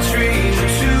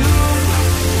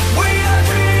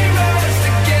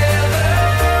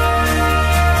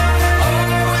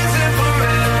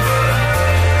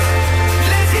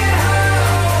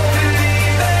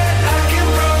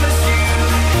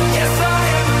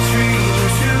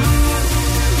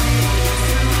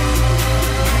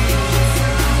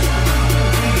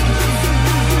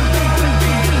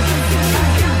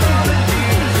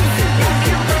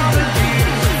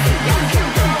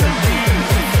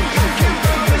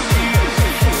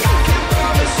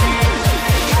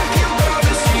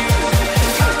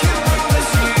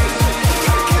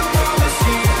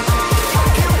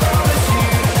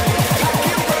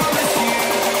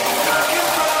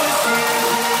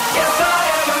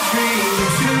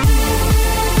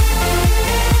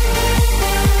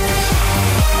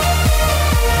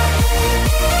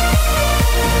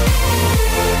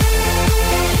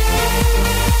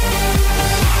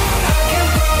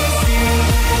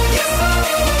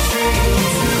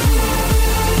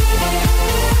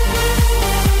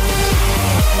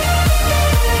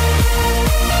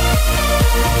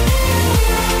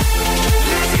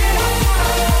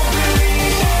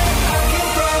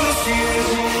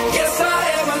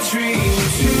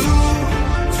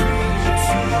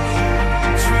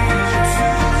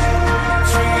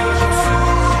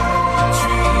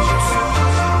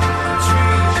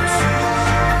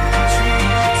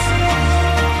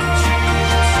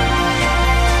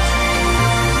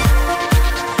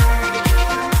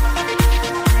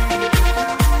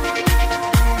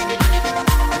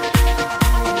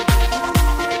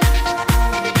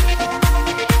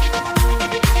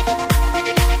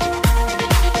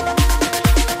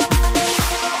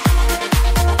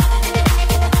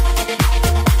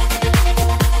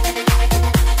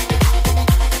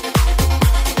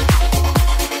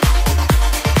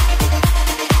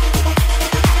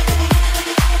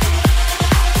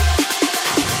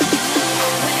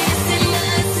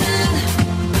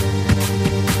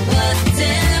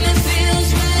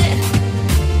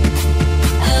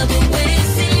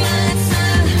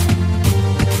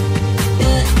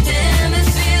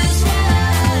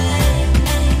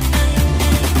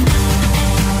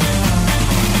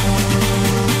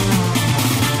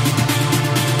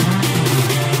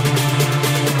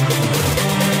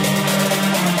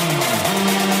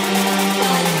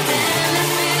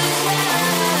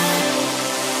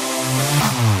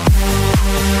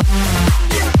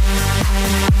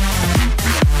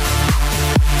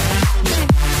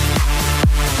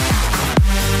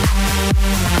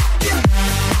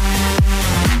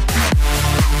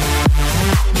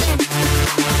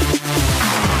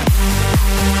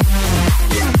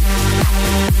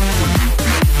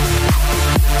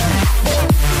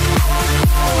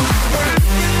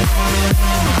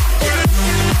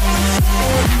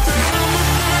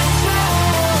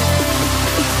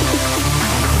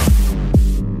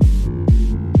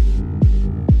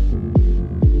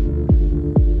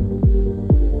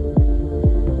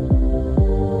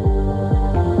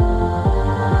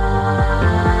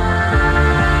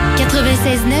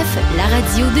 La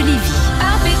radio de Lévis.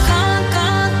 I'll be gone,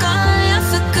 gone, gone, yeah,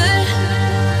 for good.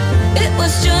 It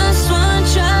was just one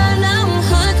try, now I'm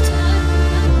hooked.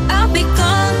 I'll be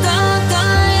gone, gone,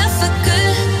 gone, yeah, for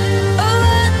good. Oh,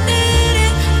 I need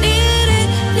it, need it,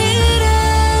 need it.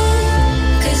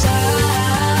 'Cause I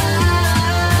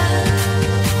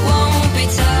won't be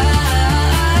tired.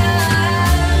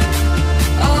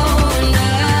 Oh, and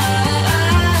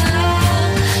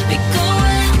I'll be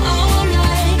going all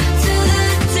night till the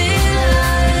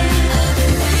daylight. I've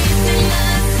been wasting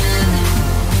myself,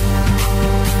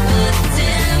 but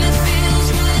damn, it feels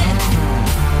good.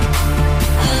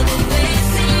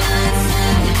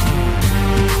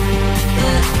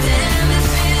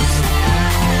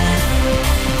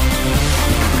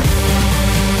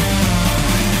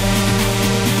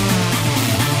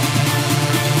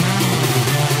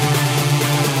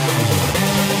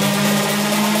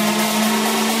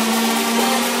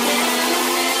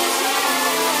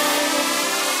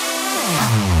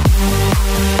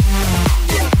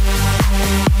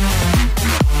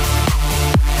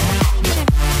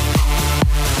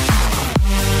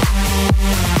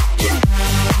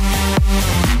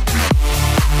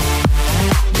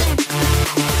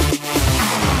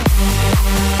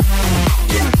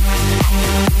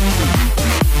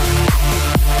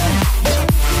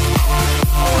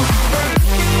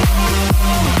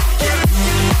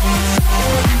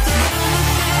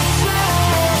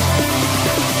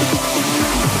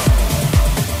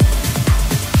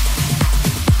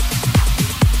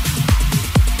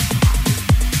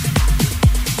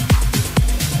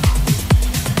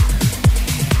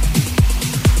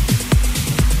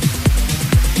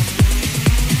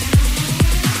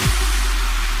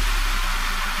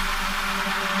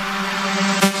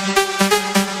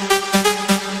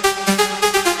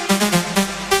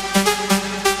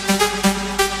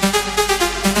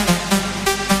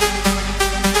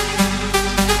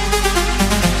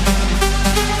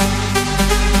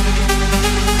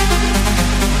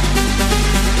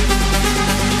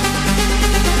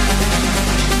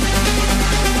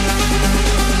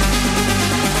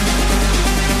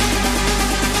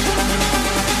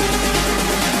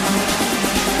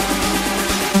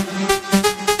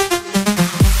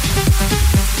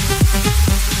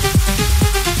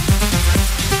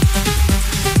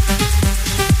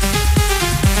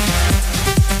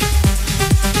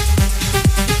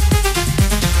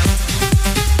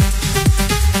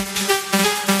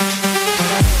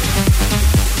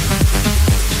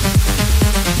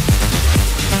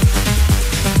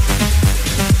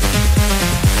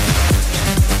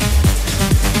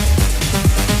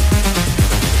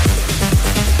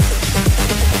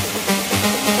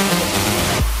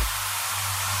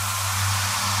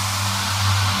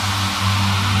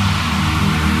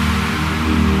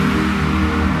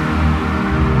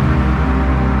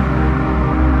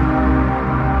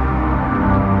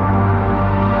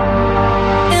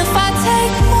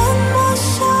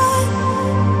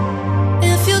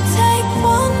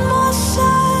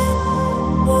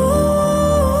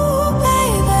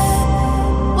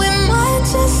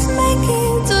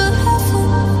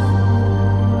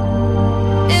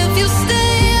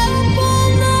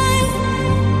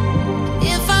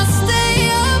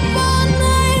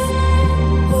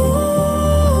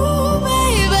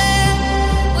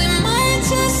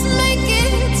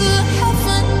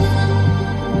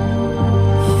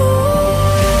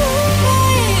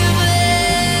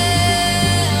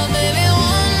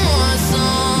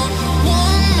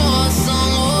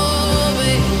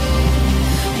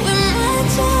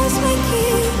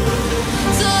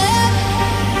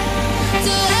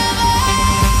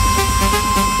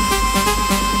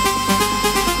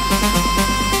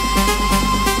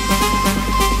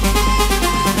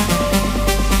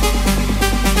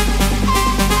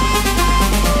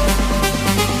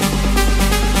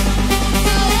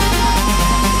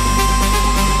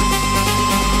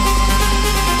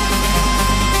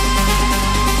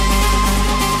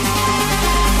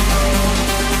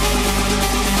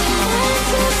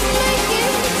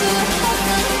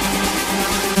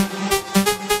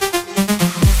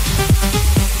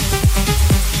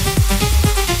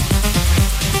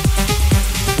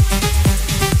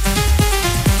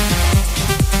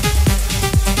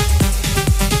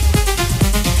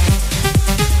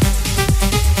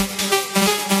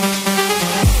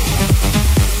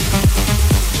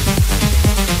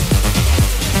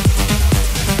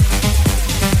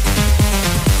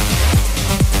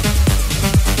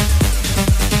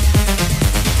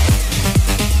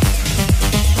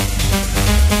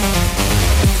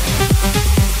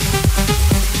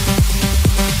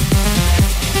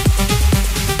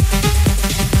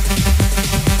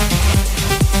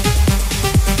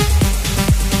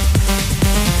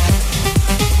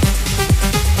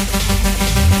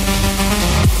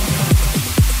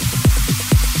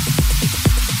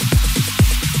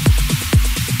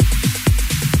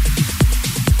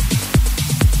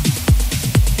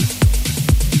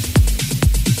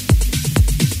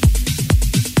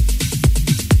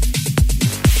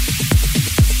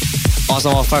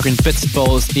 Alors on va faire une petite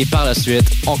pause et par la suite,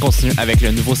 on continue avec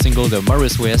le nouveau single de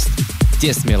Maurice West,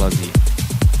 This Melody.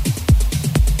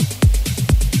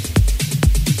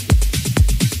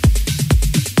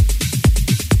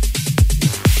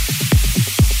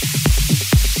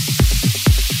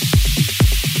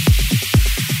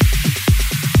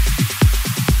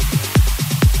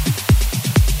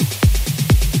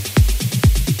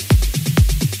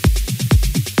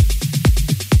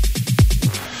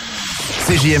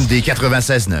 CJMD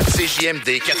 96.9.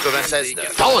 CJMD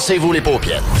 96.9. Tassez-vous les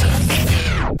paupières.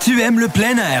 Tu aimes le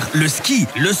plein air, le ski,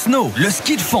 le snow, le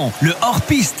ski de fond, le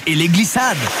hors-piste et les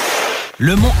glissades?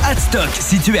 Le mont Hadstock,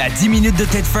 situé à 10 minutes de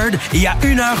Thetford et à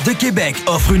 1 heure de Québec,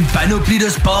 offre une panoplie de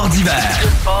sports d'hiver.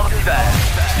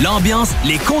 L'ambiance,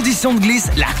 les conditions de glisse,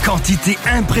 la quantité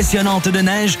impressionnante de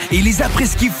neige et les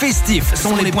après-ski festifs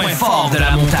sont les points forts de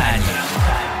la montagne.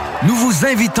 Nous vous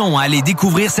invitons à aller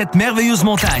découvrir cette merveilleuse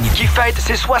montagne qui fête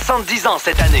ses 70 ans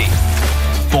cette année.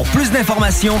 Pour plus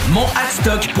d'informations,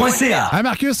 monthadstock.ca. Hey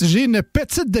Marcus, j'ai une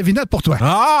petite devinette pour toi.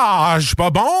 Ah, je suis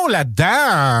pas bon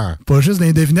là-dedans. Pas juste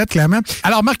des devinettes, clairement.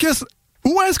 Alors Marcus,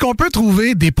 où est-ce qu'on peut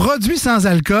trouver des produits sans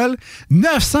alcool,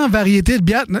 900 variétés de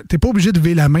bières... T'es pas obligé de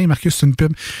lever la main, Marcus, c'est une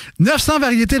pub. 900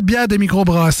 variétés de bières de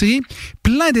microbrasserie,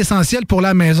 plein d'essentiels pour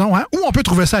la maison. Hein? Où on peut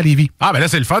trouver ça à Lévis? Ah, ben là,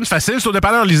 c'est le fun, facile, sur le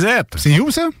dépanneur Lisette. C'est où,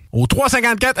 ça? Au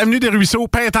 354 Avenue des Ruisseaux,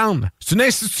 Pintendre. C'est une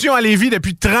institution à Lévis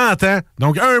depuis 30 ans.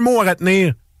 Donc, un mot à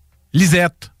retenir.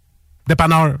 Lisette.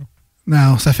 Dépanneur.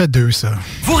 Non, ça fait 2, ça.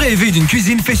 Vous rêvez d'une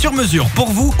cuisine faite sur mesure pour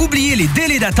vous? Oubliez les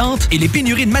délais d'attente et les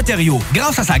pénuries de matériaux.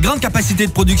 Grâce à sa grande capacité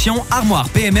de production, Armoire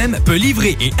PMM peut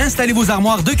livrer et installer vos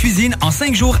armoires de cuisine en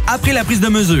 5 jours après la prise de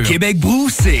mesure. Québec Brou,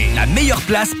 c'est la meilleure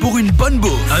place pour une bonne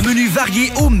bouffe. Un menu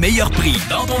varié au meilleur prix.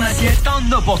 Dans ton assiette, t'en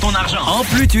as pour ton argent. En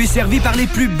plus, tu es servi par les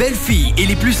plus belles filles et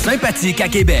les plus sympathiques à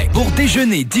Québec. Pour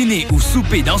déjeuner, dîner ou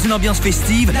souper dans une ambiance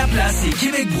festive, la place est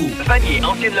Québec Brou. Vanier,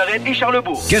 Ancienne-Lorraine et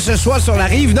Charlebourg. Que ce soit sur la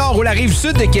rive nord ou la rive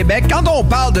sud de Québec, quand on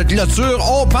parle de clôture,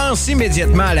 on pense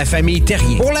immédiatement à la famille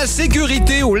Terrien. Pour la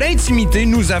sécurité ou l'intimité,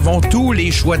 nous avons tous les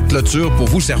choix de clôture pour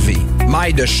vous servir.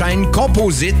 Mailles de chaîne,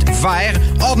 composite, verre,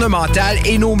 ornementale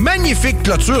et nos magnifiques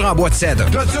clôtures en bois de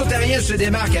cèdre. Clôture Terrien se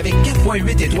démarque avec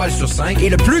 4.8 étoiles sur 5 et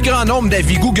le plus grand nombre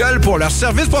d'avis Google pour leur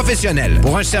service professionnel.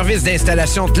 Pour un service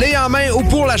d'installation clé en main ou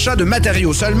pour l'achat de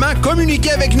matériaux seulement,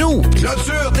 communiquez avec nous.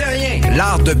 Clôture Terrien,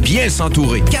 l'art de bien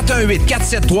s'entourer.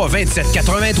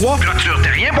 418-473-2783.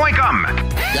 ClôtureTerrien.com.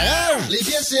 Garage, les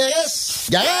pièces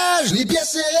CRS. Garage, les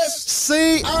pièces CRS.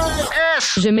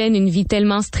 CRS. Je mène une vie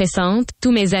tellement stressante,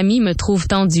 tous mes amis me trouvent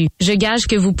tendue. Je gage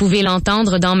que vous pouvez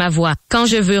l'entendre dans ma voix. Quand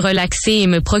je veux relaxer et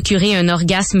me procurer un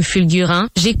orgasme fulgurant,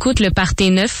 j'écoute le Party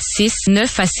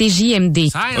 969 à CJMD.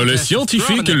 Les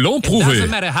scientifiques l'ont prouvé.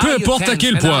 Peu importe à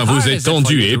quel point vous êtes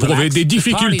tendu et éprouvez des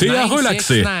difficultés à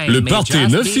relaxer, le Party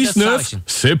 969,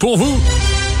 c'est pour vous.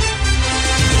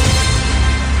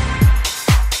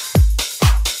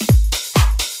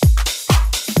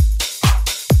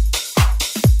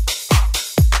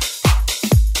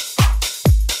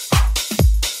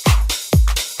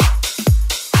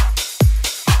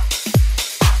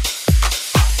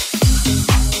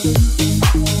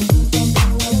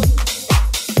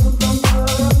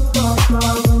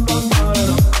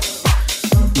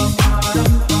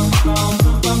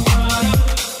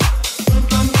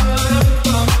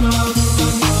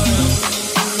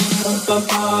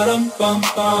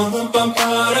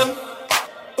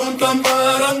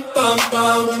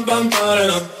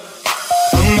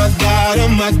 Oh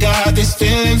my God, these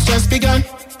feelings just begun.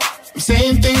 I'm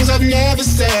saying things I've never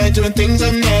said, doing things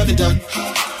I've never done.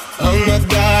 Oh my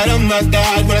God,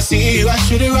 when I see you I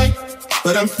shoot it right.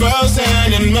 But I'm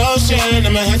frozen in motion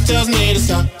and my head tells me to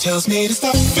stop. Tells me to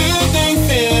stop feeling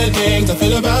feelings I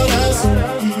feel about us.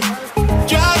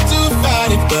 Try to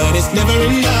fight it but it's never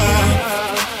enough.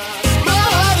 My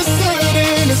heart is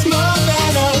hurting, it's more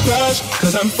than a crush.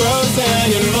 Cause I'm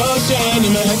frozen in motion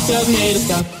and my head tells me to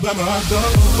stop. But my heart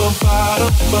goes boom, bottom,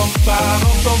 boom,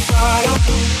 bottom, boom, bottom.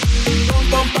 Boom,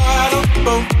 boom, bottom,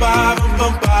 boom, bottom,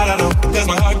 boom, bottom. Cause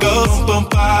my heart goes boom,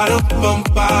 bottom, boom,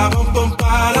 bottom, boom,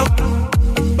 bottom.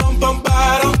 Boom, boom,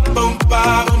 bottom, boom,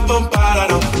 bottom, boom,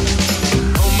 bottom.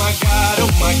 Oh my God,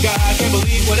 can't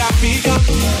believe what I've become.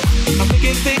 I'm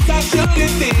thinking things I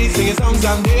shouldn't be, singing songs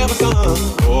I've never sung.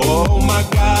 Oh my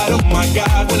God,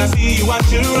 when I see you I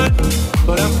should run.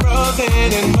 But I'm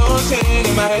frozen in motion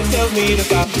and my head tells me to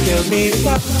stop. Tells me to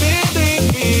stop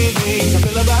feeling feelings I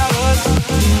feel about us.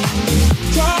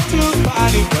 Try to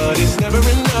fight it but it's never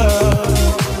enough.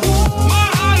 My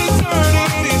heart is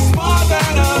hurting, it's more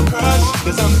than a crush.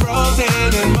 Cause I'm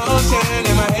frozen in motion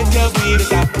and my head tells me to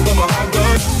stop. But my heart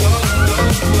goes, goes,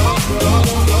 goes, goes,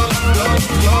 goes, goes,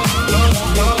 goes, goes.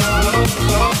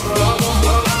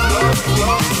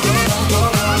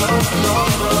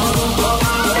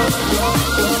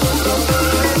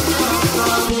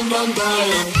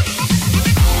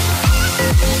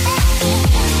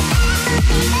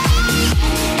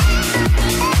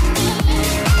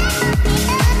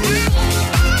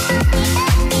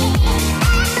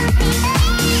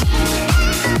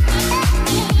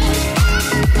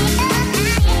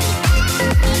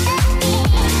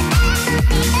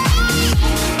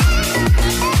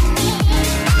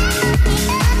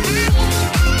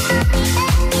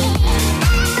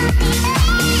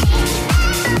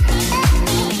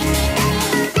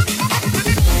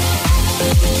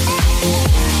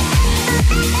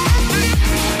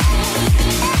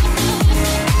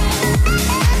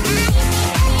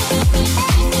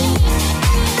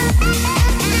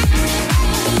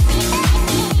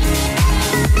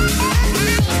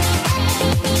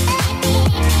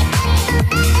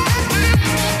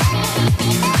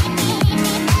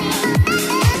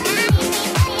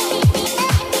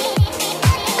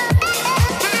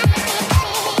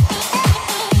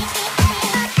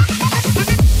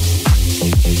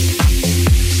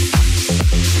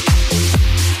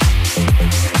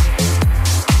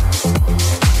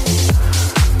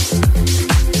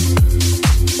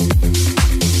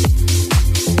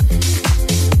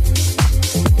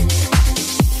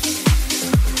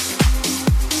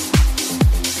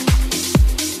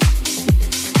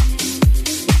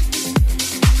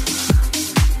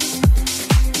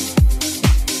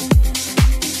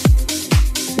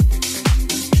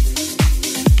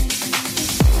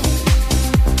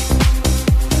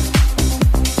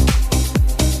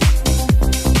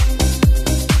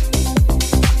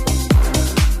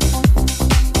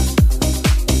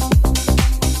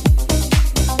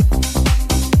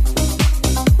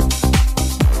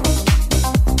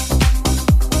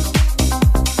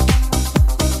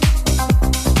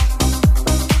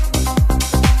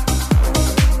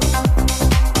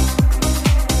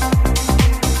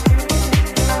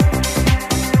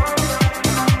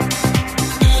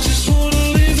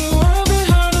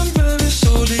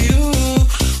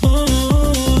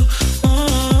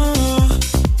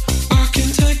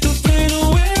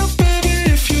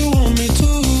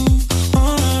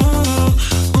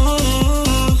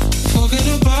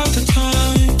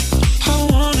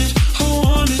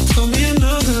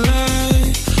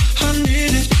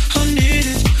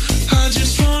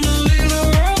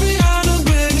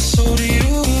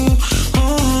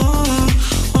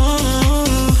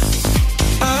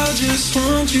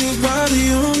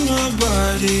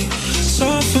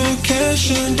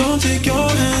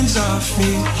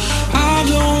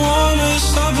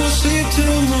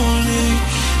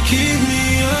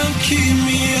 keep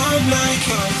me up like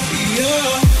coffee,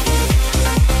 yeah.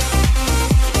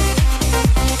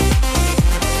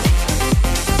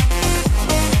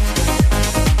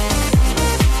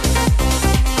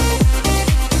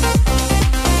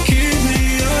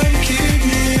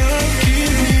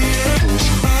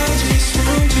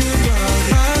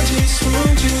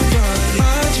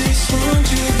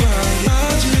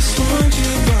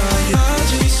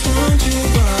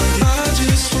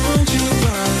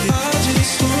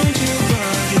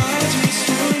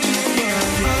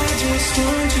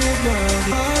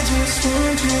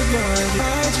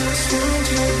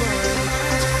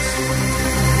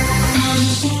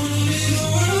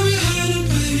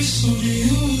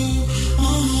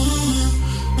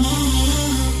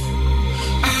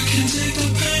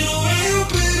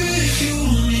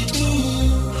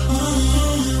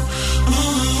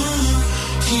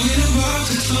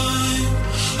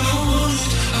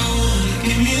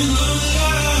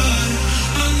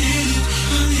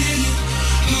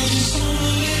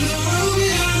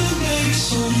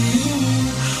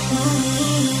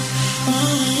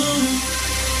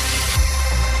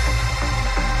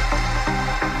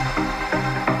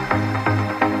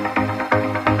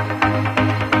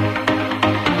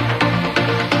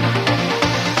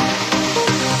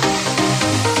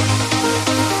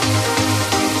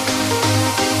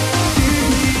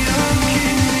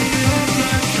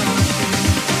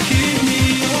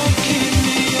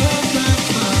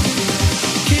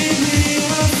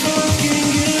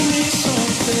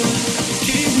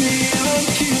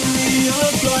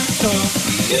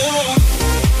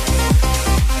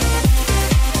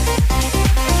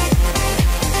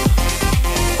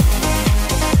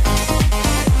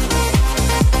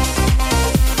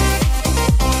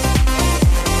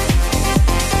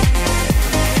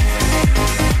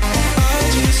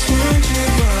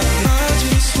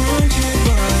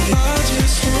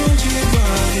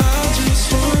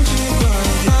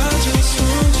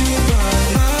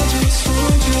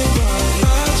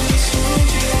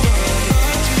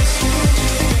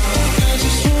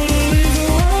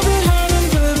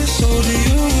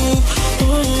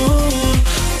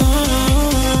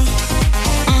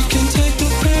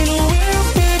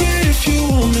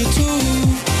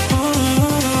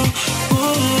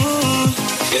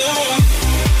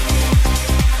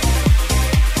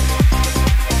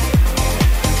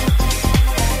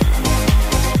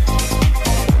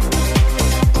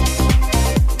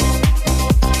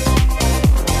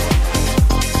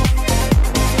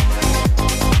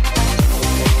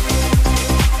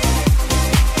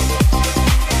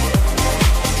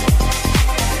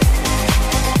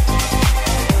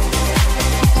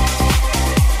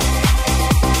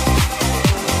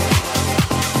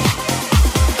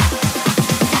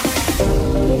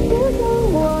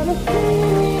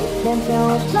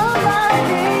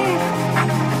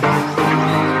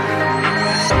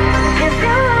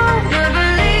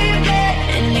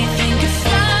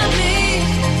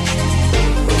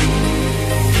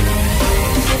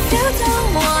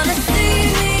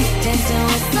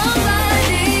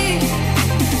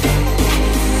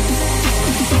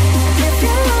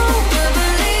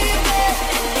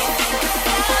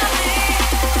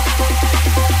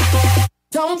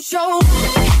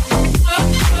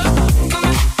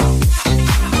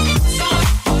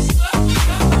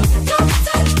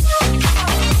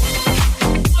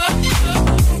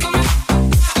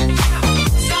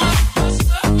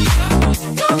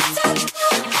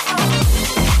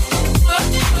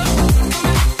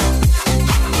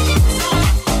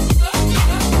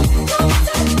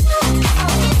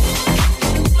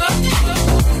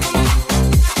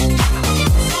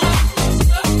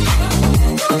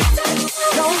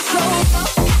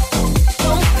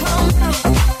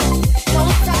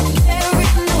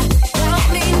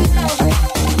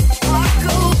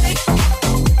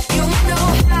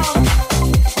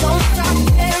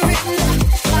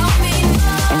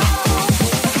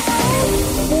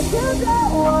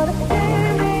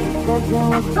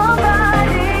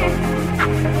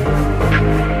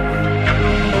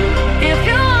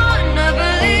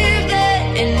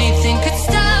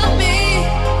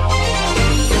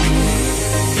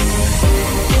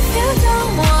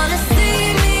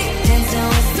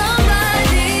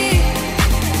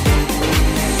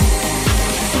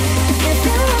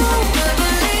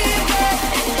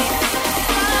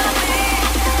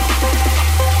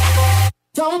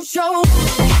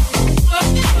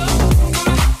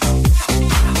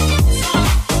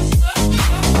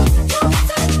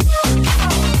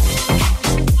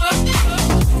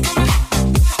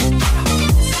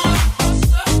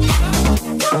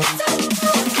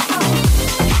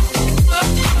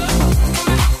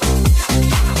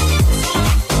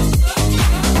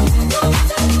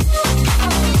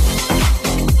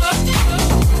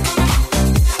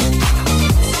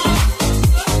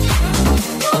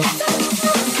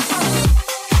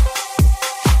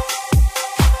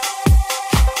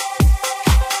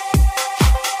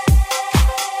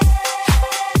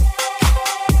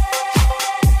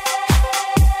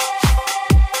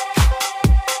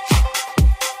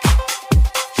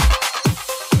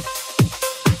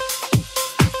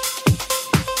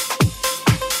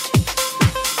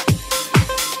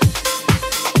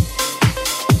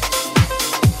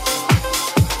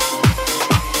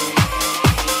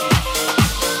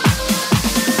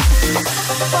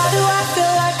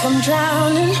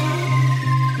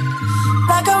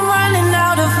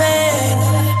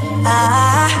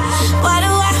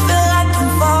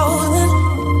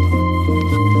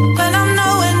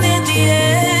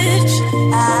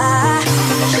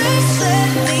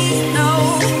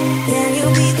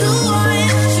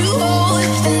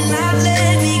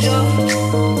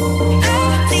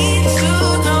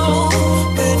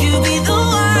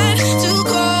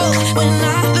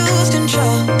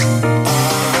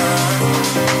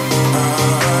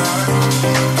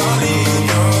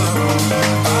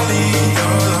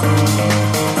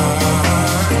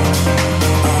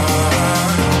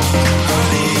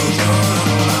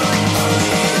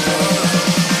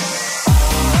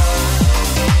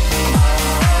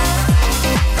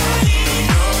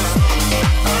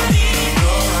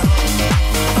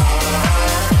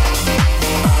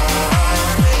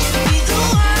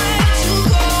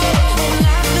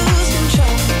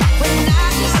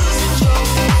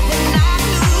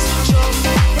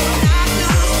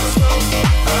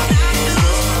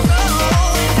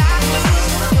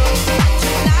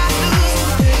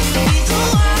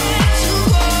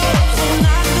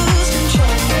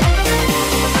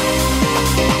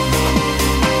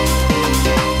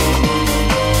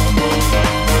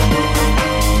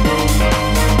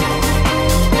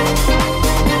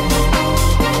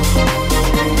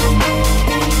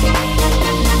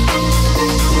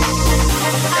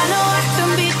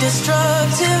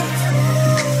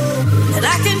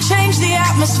 can change the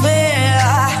atmosphere.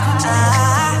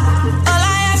 All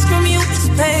I ask from you is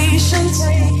patience.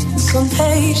 Some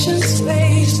patience,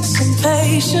 some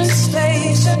patience.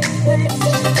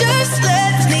 Just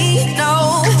let me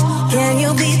know. Can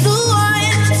you be the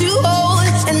one to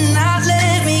hold and not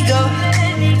let me go?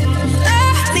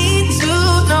 I need to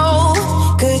know.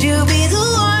 Could you be the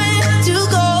one to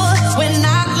go when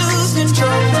I lose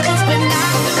control? When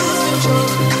I lose control.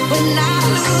 When I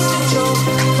lose control.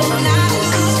 When I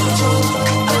lose control.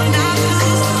 When I lose control. When I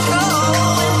lose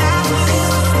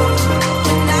control.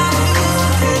 When I lose.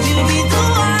 Could you be the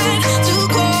one to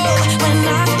go when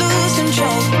I lose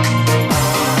control?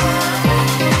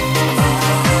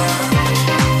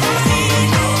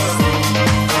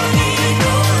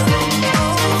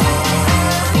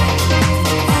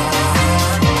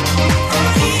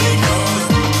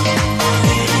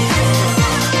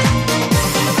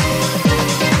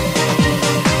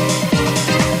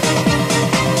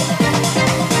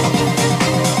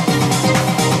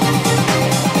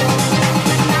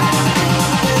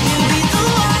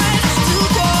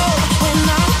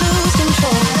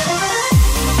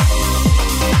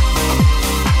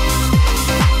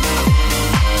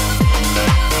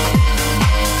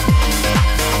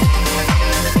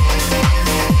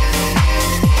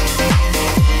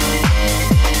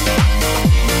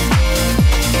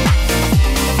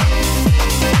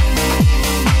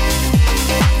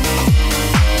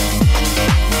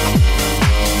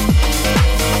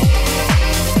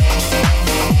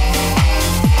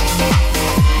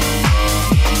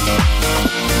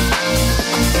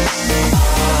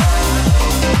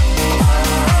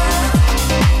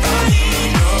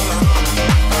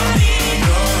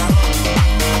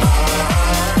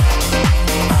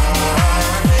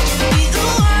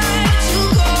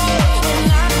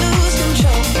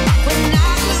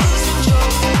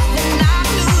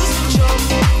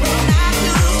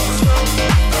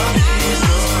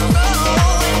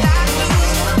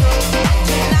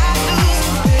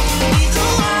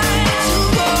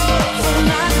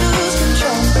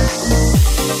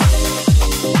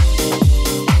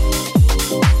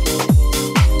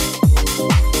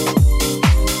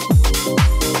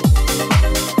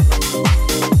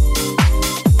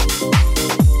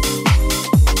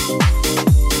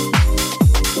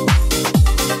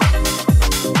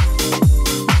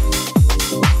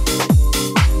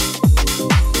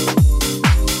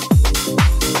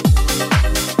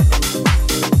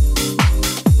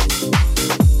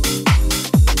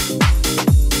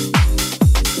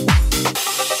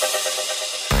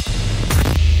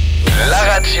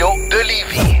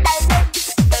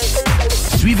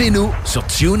 Suivez-nous sur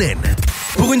TuneIn.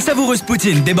 Pour une savoureuse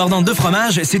poutine débordante de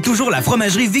fromage, c'est toujours la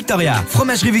Fromagerie Victoria.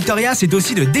 Fromagerie Victoria, c'est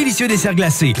aussi de délicieux desserts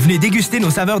glacés. Venez déguster nos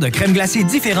saveurs de crème glacée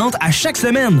différentes à chaque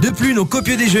semaine. De plus, nos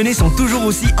copieux déjeuners sont toujours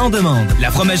aussi en demande.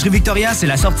 La Fromagerie Victoria, c'est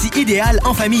la sortie idéale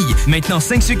en famille. Maintenant,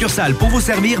 5 succursales pour vous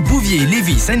servir Bouvier,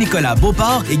 Lévis, Saint-Nicolas,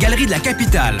 Beauport et Galerie de la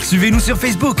Capitale. Suivez-nous sur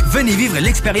Facebook. Venez vivre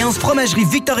l'expérience Fromagerie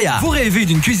Victoria. Vous rêvez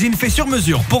d'une cuisine faite sur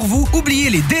mesure pour vous? Oubliez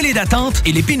les délais d'attente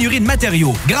et les pénuries de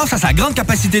matériaux. Grâce à sa grande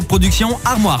capacité de production,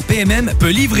 Armoire PMM peut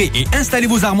livrer et installer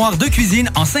vos armoires de cuisine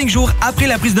en 5 jours après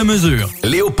la prise de mesure.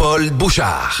 Léopold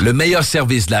Bouchard, le meilleur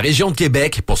service de la région de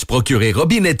Québec pour se procurer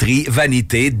robinetterie,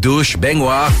 vanité, douche,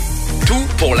 baignoire. Tout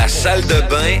pour la salle de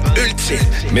bain ultime.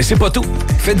 Mais c'est pas tout.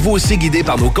 Faites-vous aussi guider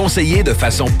par nos conseillers de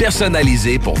façon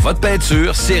personnalisée pour votre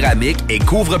peinture, céramique et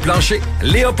couvre-plancher.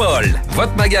 Léopold,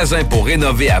 votre magasin pour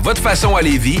rénover à votre façon à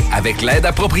Lévis avec l'aide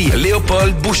appropriée.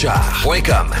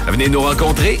 LéopoldBouchard.com. Venez nous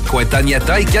rencontrer,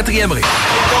 Cointagnata et 4e rue.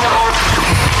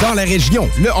 Dans la région,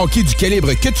 le hockey du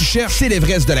calibre que tu cherches, c'est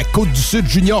l'Everest de la Côte-du-Sud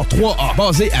Junior 3A.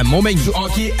 Basé à Montmagny, du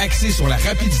hockey axé sur la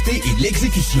rapidité et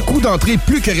l'exécution. Coût d'entrée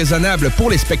plus que raisonnable pour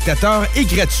les spectateurs et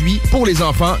gratuit pour les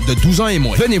enfants de 12 ans et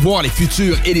moins. Venez voir les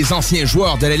futurs et les anciens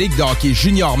joueurs de la Ligue de hockey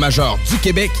junior majeur du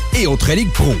Québec et autres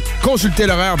ligues pro. Consultez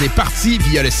l'horaire des parties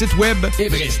via le site web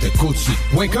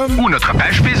everestcôtesud.com ou notre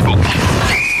page Facebook.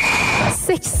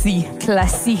 Sexy,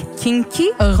 classique, kinky,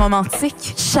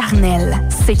 romantique, charnel,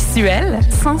 sexuel,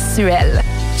 sensuel.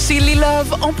 Chez Les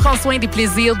Love, on prend soin des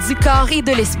plaisirs du corps et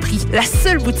de l'esprit. La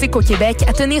seule boutique au Québec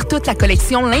à tenir toute la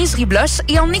collection lingerie blush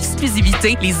et en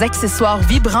exclusivité, les accessoires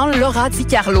vibrants Laura Di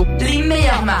Carlo. Les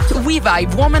meilleures marques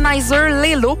WeVibe, Womanizer,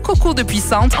 Lelo, Coco de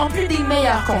Puissante, en plus des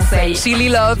meilleurs conseils. Chez Les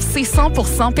Love, c'est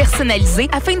 100% personnalisé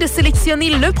afin de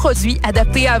sélectionner le produit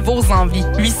adapté à vos envies.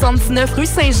 819 rue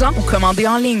Saint-Jean ou commandez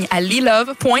en ligne à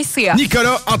lilove.ca.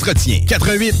 Nicolas Entretien.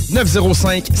 88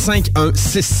 905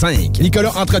 5165.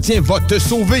 Nicolas Entretien va te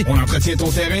sauver. On entretient ton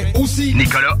terrain aussi.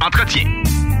 Nicolas Entretien.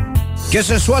 Que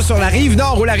ce soit sur la rive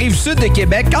nord ou la rive sud de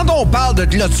Québec, quand on parle de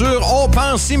clôture, on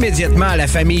pense immédiatement à la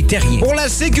famille Terrien. Pour la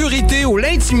sécurité ou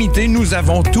l'intimité, nous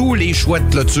avons tous les choix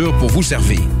de clôture pour vous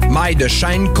servir. Mailles de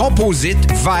chaîne, composite,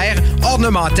 verre,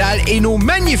 ornemental et nos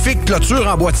magnifiques clôtures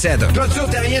en bois de cèdre. Clôture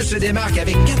Terrien se démarque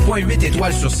avec 4,8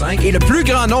 étoiles sur 5 et le plus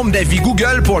grand nombre d'avis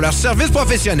Google pour leur service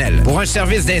professionnel. Pour un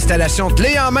service d'installation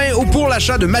clé en main ou pour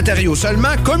l'achat de matériaux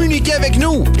seulement, communiquez avec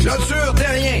nous. Clôture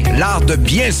Terrien, l'art de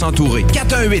bien s'entourer.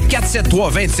 418-473-2783,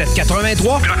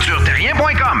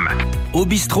 clôtureterrien.com. Au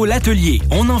bistrot L'Atelier,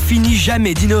 on n'en finit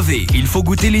jamais d'innover. Il faut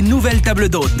goûter les nouvelles tables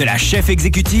d'hôtes de la chef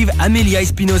exécutive Amelia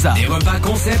Espinosa. Des repas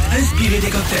concept inspirés des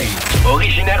cocktails.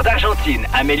 Originaire d'Argentine,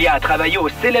 Amelia a travaillé au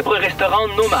célèbre restaurant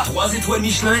Noma. 3 étoiles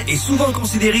Michelin est souvent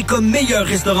considéré comme meilleur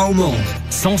restaurant au monde.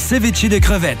 Son ceviche de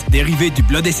crevettes, dérivé du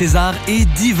Bleu des Césars, est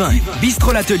divin.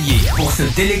 Bistrot L'Atelier, pour se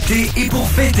délecter et pour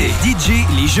fêter. DJ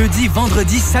les jeudis,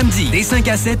 vendredis, samedis, des 5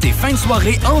 à 7 et fin de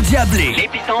soirée endiablée.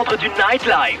 L'épicentre du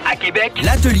nightlife à Québec.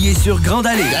 L'Atelier sur Grande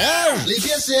Allée. Garage, les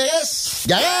pièces CRS.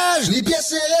 Garage, les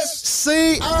pièces CRS.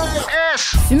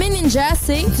 CRS. Fumée Ninja,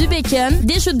 c'est du bacon,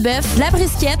 des choux de bœuf, de la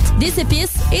brisquette, des épices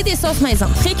et des sauces maison.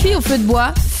 Pré-cuit au feu de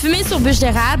bois, fumé sur bûche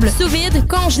d'érable, sous vide,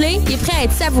 congelé et prêt à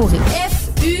être savouré.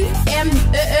 FUMEE.ninja.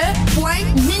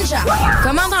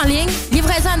 Commande en ligne,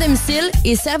 livraison à domicile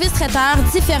et service traiteur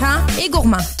différents et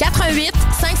gourmands. 88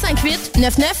 558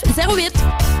 9908.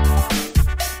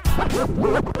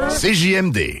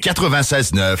 CJMD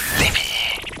 96.9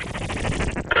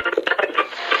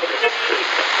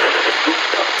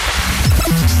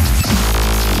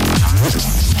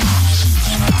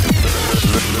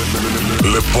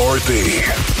 Le Party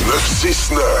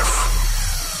 969.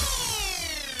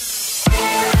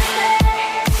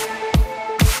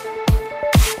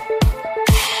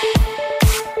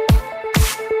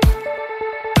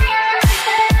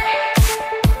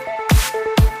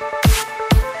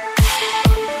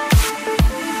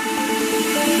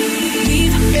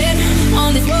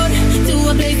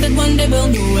 One day we'll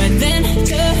go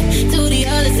adventure to the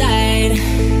other side.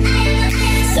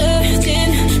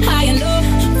 Searching high and low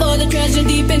for the treasure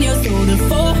deep in your soul. The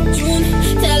fortune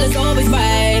teller's always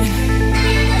right.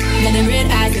 Getting red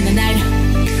eyes in the night,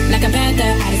 like a panther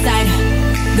out of sight.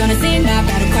 Gonna sing my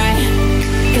battle cry,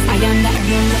 'cause I am the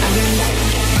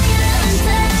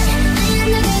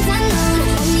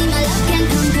only my love can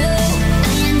come true.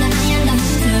 I am the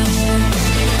hunter.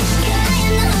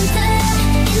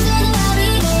 Into the wild we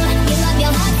go. Give up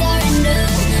your heart, surrender.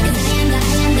 'Cause I am the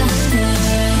hunter.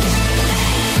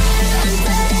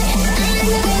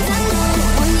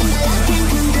 Only my love can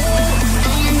come true.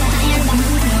 I am the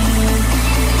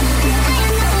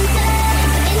hunter.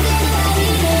 Into the wild we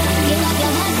go. Give up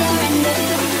your heart, surrender.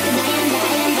 'Cause I am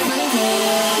the hunter.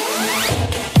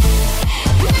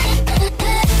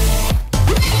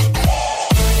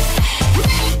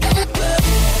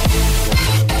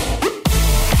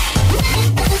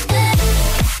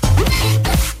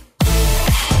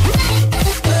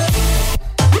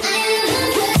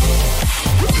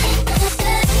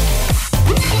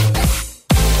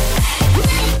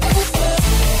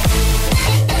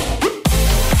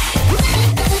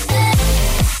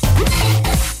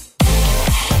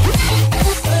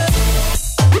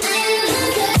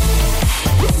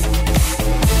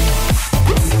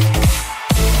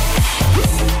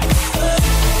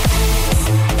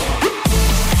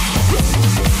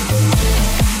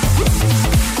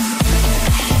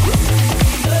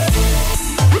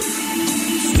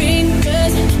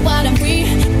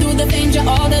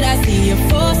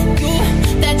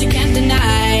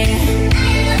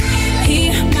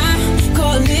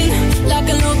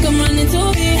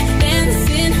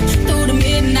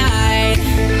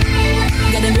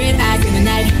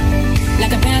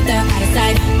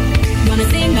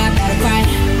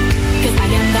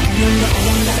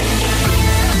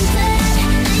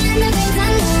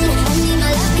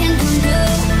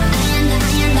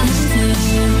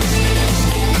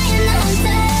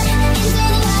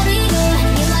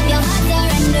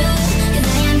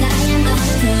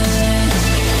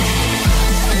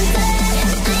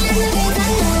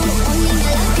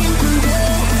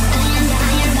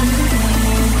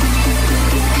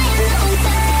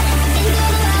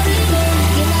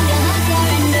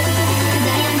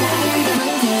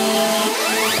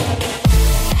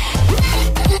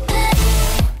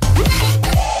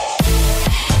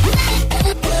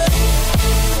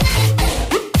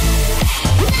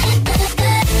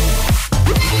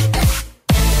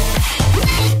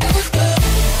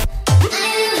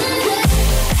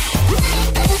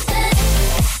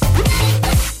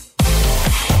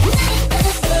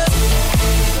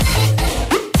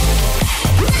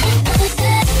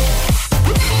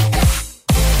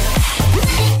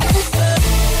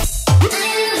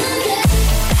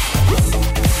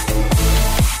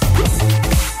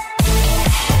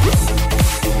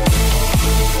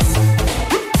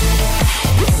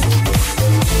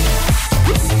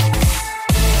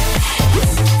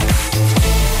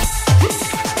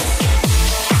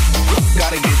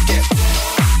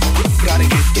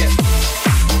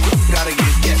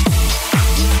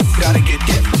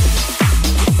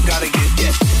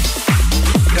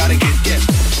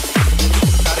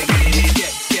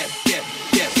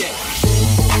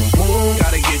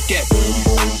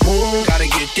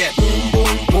 that boom,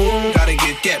 boom, boom. Gotta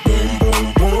get that boom,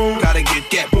 boom, boom. Gotta get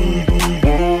that boom, boom,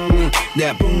 boom.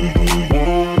 That boom, boom,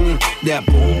 boom. That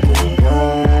boom, boom,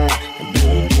 boom.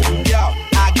 Yo,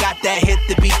 I got that hit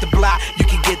to beat the block. You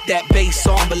can get that bass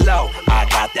on below. I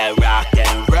got that rock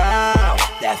and roll,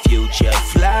 that future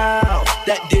flow,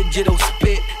 that digital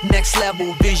spit, next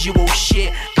level visual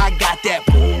shit. I got that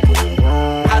boom, boom,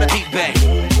 boom. How the beat bang?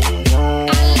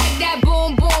 I like that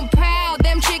boom, boom, pow.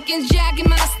 Them chickens jacking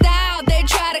my style. They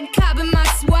try to copy my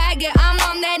swagger. I'm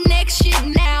on that next shit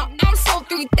now. I'm sold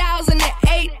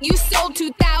 3008. You sold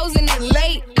 2000 and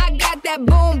late. I got that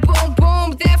boom, boom,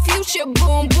 boom. That future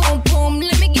boom, boom, boom.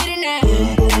 Let me get it now.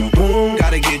 Boom, boom, boom.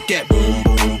 Gotta get that boom,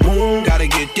 boom, boom. Gotta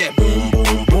get that boom,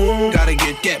 boom, boom. Gotta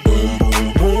get that boom,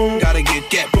 boom, boom. Gotta get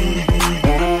that boom, boom,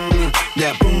 boom.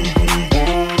 That boom, boom,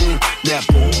 boom. That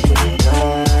boom, boom,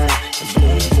 boom.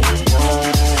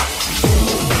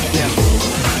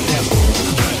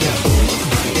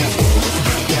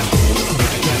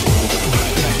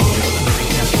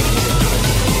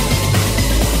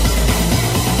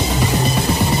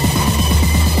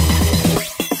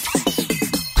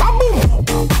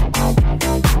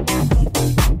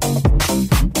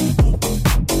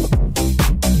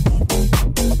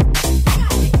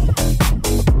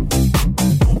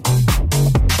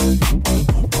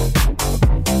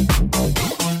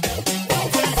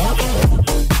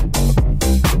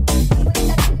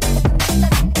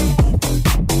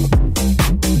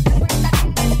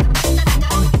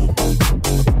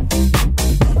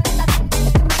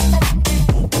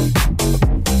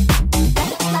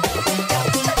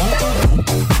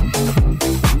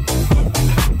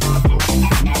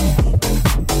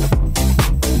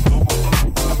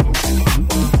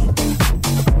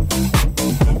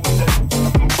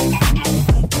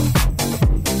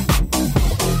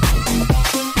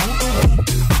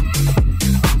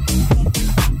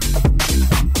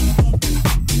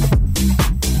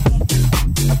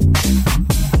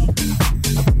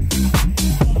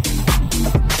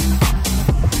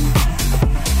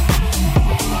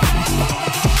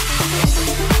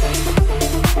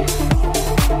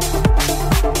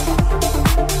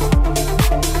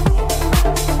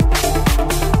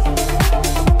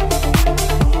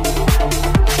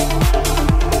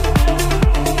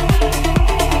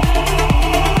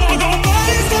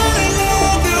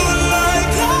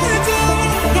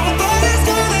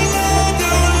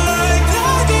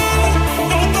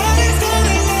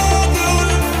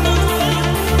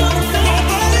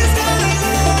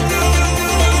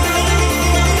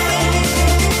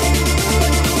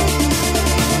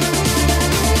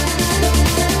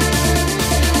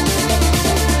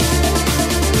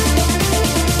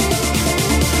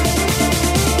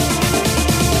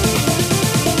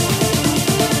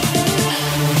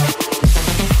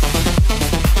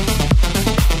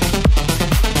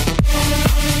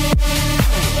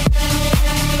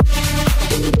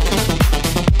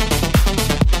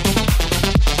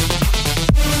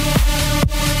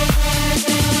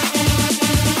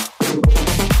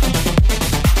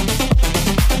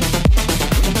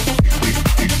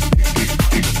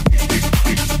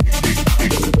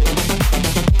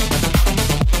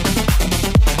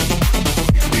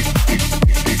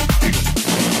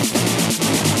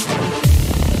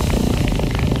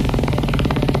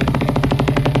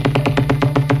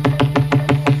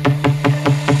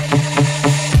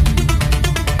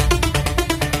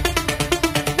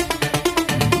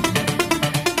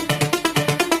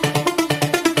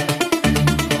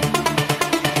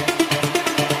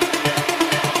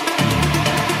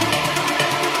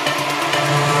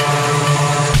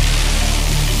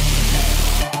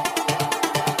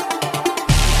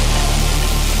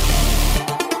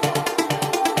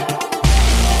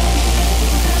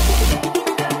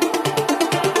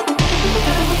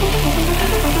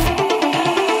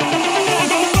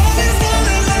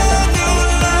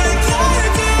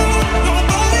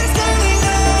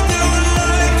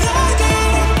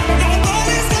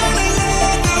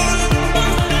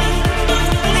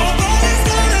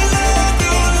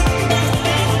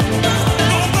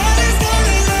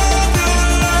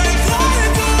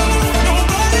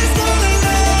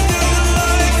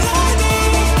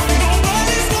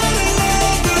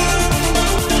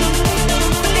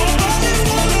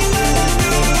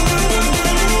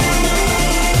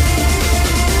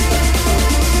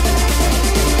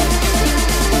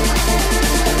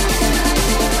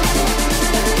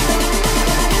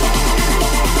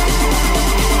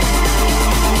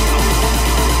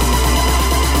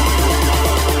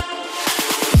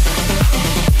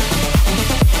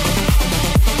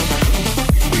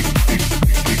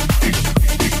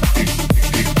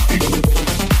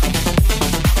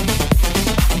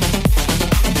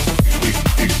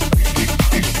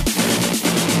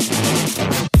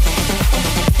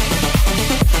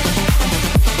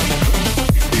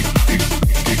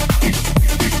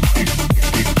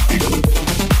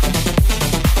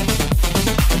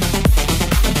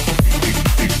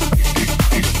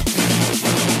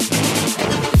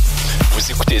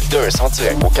 en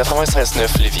direct au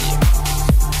 96.9 Lévis.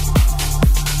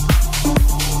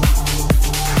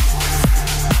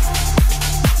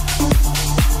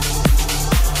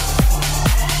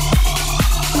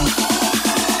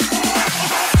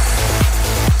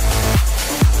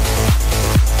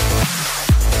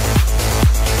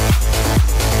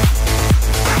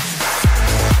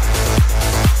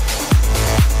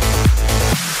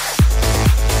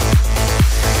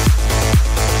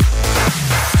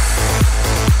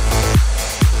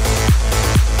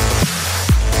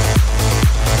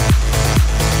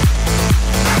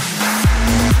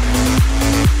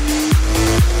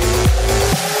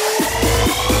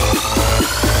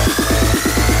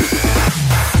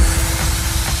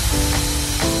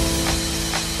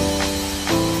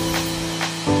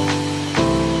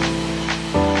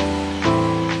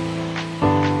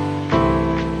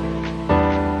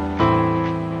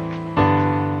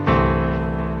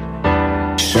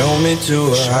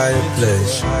 To a higher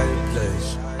place.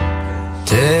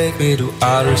 Take me to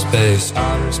outer space.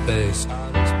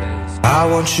 I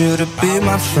want you to be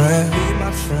my friend.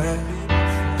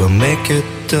 We'll make it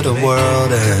to the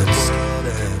world ends.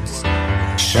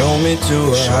 Show me to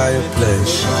a higher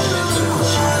place.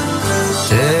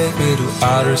 Take me to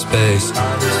outer space.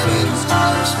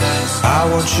 I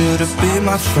want you to be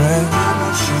my friend.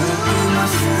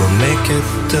 We'll make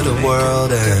it to the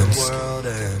world ends.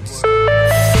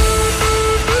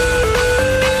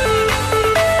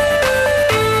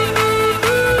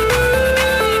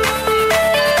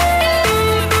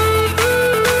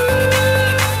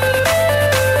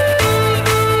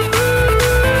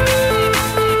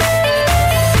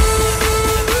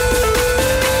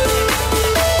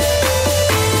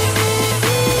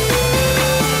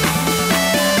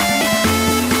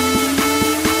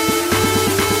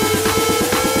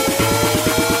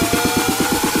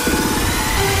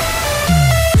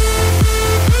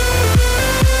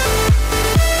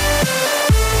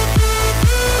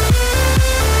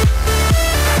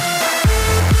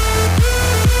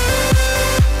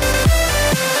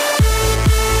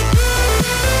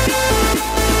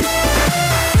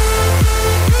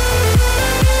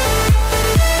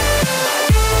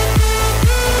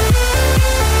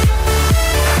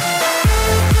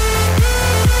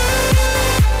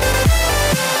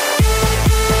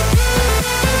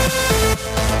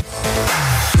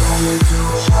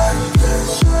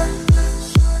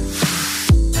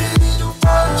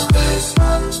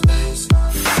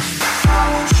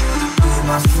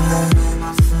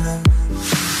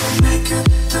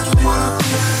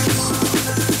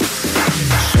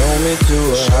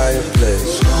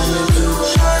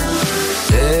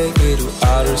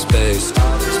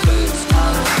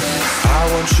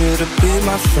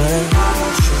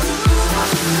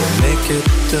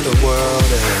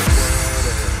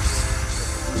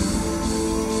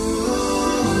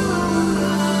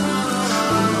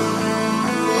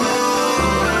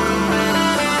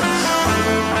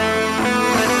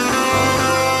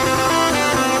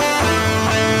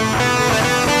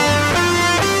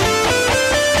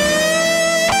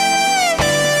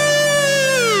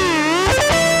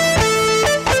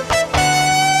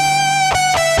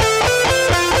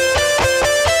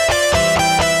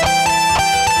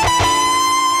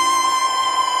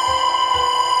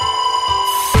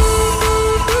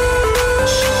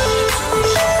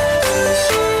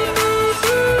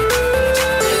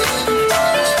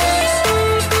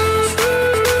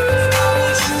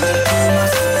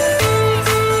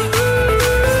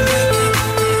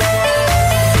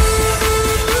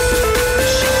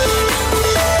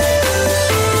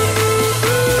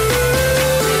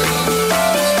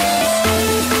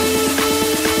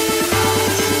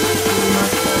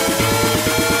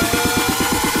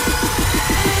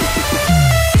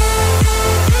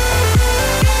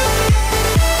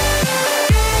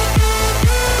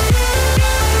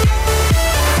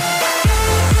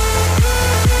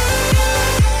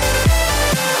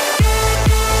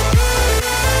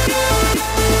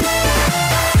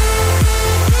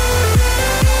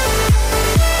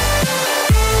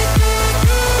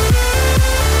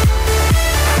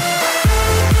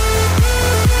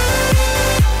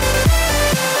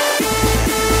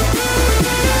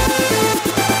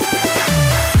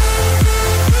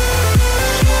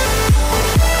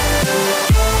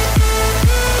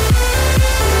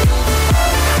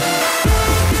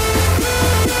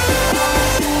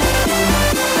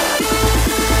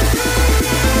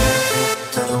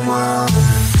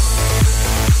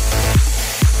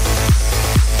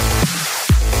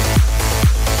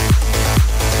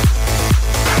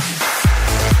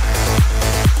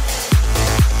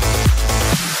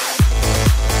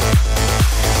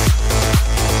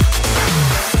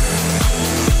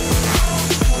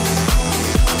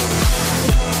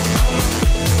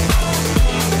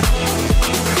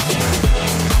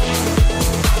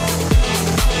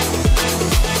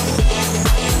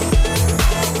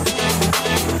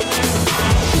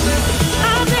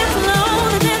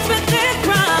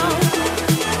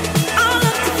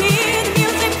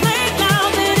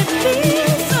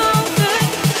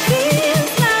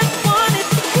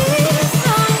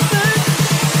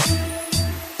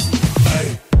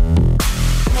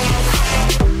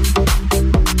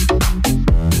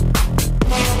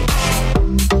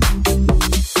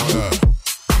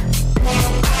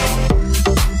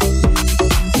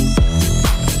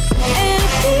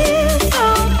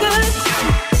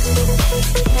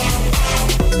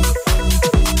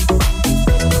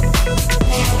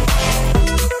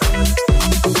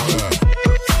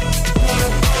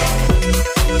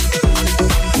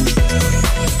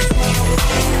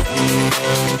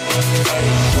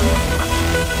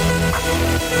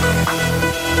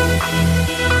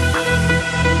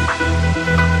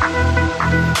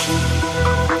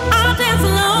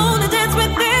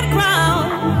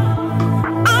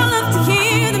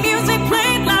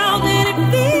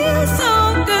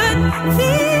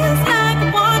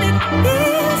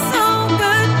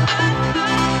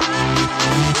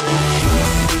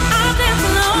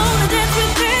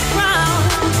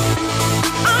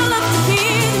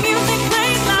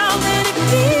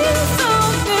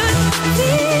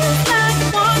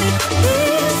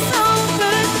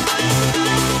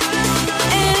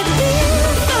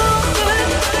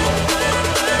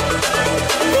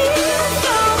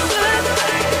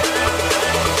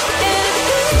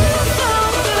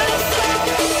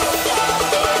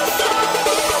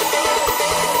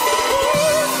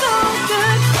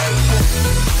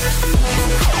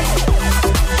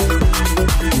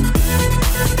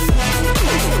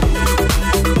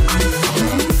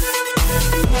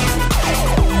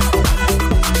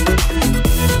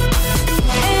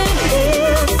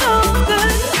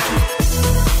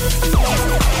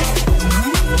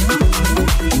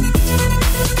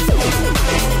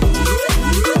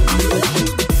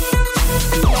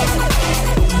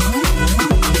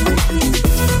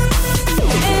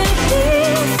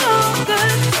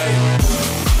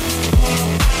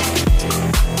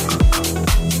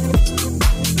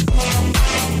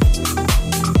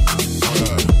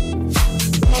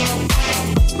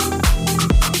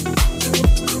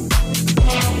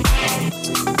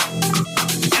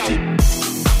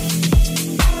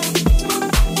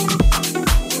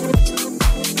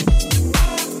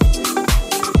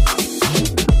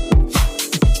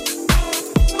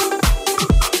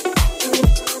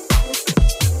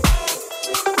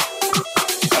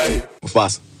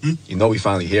 You know we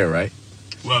finally here, right?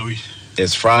 Ouais, oui.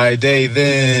 It's Friday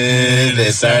then,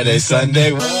 it's Saturday,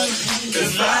 Sunday.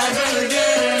 It's Friday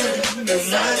again. It's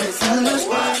Friday, Sunday.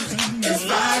 It's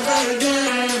Friday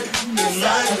again. It's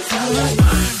Friday, Sunday.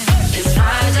 It's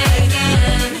Friday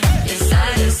again. It's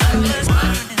Saturday, Sunday.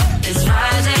 It's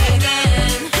Friday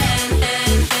again.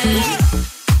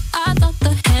 I thought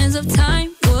the hands of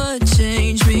time would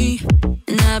change me,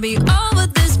 and I'd be over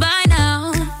this by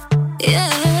now. Yeah,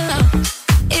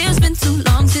 it's been too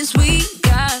long since we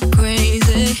got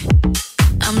crazy.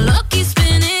 I'm lucky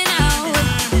spinning out.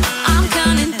 I'm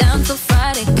counting down till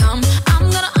Friday come. I'm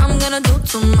gonna do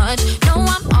too much. No,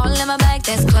 I'm all in my bag,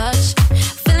 that's clutch.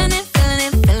 Feeling it, feeling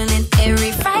it, feeling it.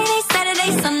 Every Friday,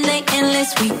 Saturday, Sunday,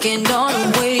 endless weekend on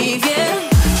a wave, yeah.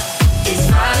 It's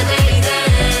Friday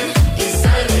then. It's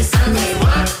Saturday, Sunday.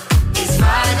 It's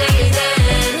Friday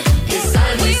then. It's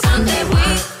Saturday, Sunday.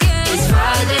 It's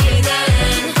Friday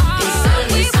then. It's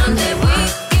Saturday, Sunday.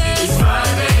 It's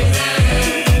Friday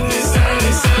then. It's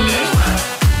Saturday, Sunday.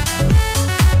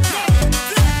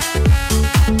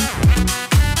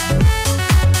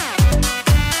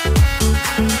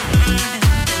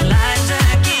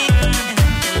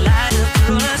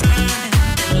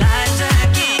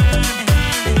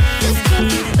 This could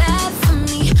be bad for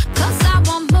me, 'cause I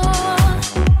want more.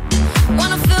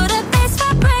 Wanna feel the bass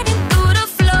vibrating through the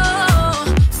floor.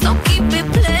 So keep it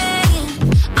playing.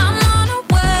 I'm on a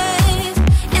wave,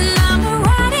 and I'ma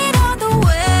ride it all the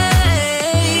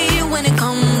way. When it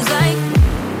comes like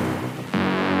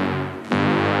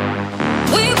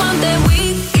we want that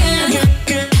weekend.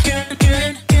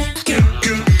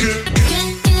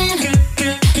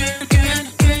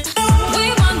 We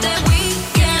want that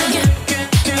weekend.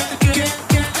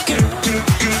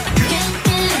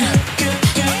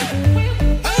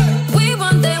 We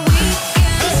want that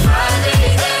weekend. It's Friday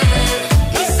then.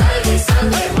 It's Saturday,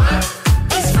 Sunday.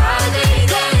 It's Friday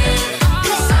then.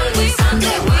 It's Saturday,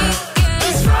 Sunday.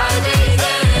 It's Friday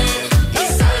then.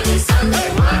 It's Saturday, Sunday.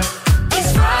 It's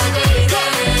Friday then.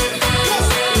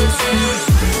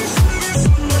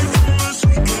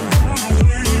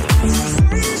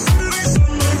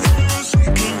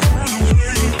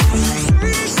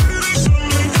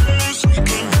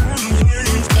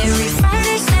 Every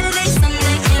Friday, Saturday,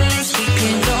 Sunday, endless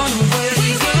weekend on the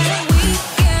wave.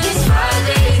 It's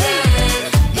Friday then.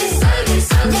 It's Saturday,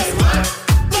 Sunday.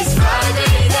 It's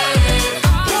Friday then.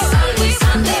 It's Saturday,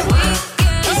 Sunday.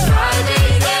 It's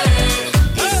Friday then.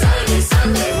 It's Saturday,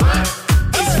 Sunday.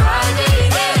 It's Friday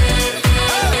then.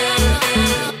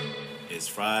 It's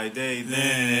Friday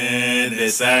then,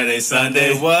 it's Saturday,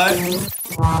 Sunday, what?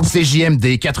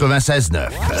 CJMD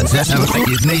 96.9.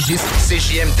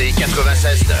 CJMD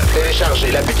 96.9.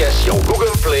 Téléchargez l'application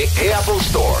Google Play et Apple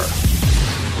Store.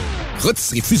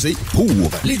 Rôtisserie Fusée pour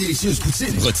les délicieuses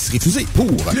poutines. Rôtisserie Fusée pour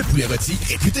le poulet rôti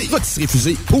réputé. Rôtisserie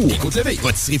Fusée pour les côtes levées.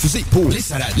 Rôtisserie Fusée pour les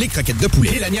salades, les croquettes de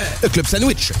poulet, les lanières, le club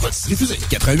sandwich. Rôtisserie Fusée.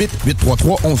 88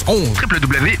 833 1111.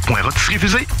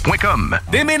 www.rôtisserieFusée.com.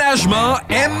 Déménagement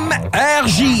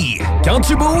MRJ. Quand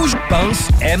tu bouges, pense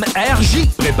MRJ.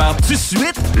 Prépare tout de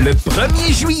suite le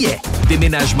 1er juillet.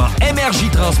 Déménagement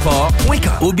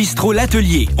MRJtransport.com. Au bistrot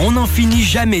L'Atelier, on n'en finit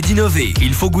jamais d'innover.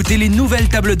 Il faut goûter les nouvelles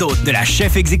tables d'hôtes de la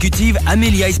chef exécutive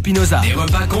Amelia Espinosa. Des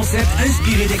repas concept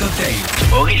inspirés des cocktails.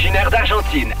 Originaire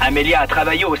d'Argentine, Amelia a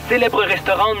travaillé au célèbre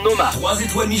restaurant Noma. 3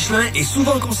 étoiles Michelin est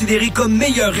souvent considéré comme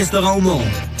meilleur restaurant au monde.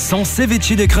 Son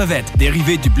ceviche de crevettes,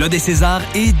 dérivé du Blood et César,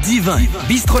 est divin.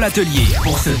 Bistrot L'Atelier,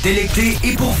 pour se délecter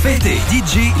et pour fêter.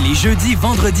 DJ les jeudis,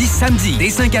 vendredis, samedis, des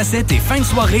 5 à 7 et fin de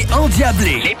soirée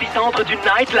endiablée. L'épicentre du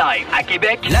nightlife à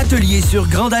Québec. L'Atelier sur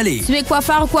Grande Allée. Tu es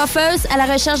coiffeur ou coiffeuse à la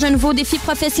recherche d'un nouveau défi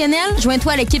professionnel?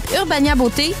 Joins-toi à l'équipe Urbania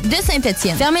Beauté de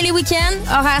Saint-Étienne. Fermez les week-ends,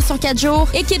 horaires sur 4 jours,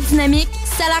 équipe dynamique,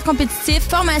 salaire compétitif,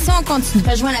 formation en continu.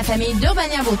 Rejoins la famille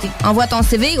d'Urbania Beauté. Envoie ton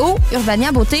CV au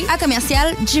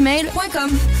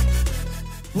urbaniabeauté@gmail.com.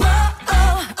 Wow,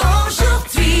 oh,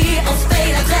 aujourd'hui, on se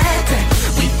paye la traite.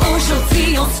 Oui,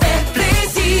 aujourd'hui, on se fait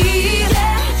plaisir.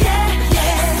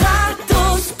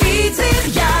 Stratos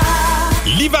Pizzeria.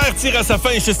 L'hiver tire à sa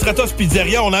fin chez Stratos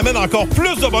Pizzeria. On amène encore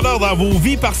plus de bonheur dans vos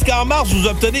vies parce qu'en mars, vous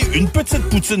obtenez une petite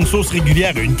poutine sauce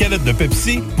régulière et une canette de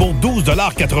Pepsi pour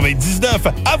 12,99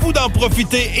 $. À vous d'en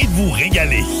profiter et de vous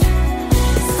régaler.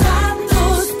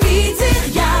 Stratos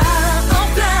Pizzeria. En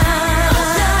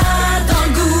plein dans le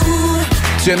goût.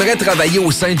 Tu Tu aimerais travailler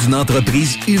au sein d'une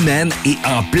entreprise humaine et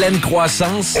en pleine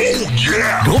croissance? Oh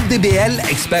yeah! Groupe DBL,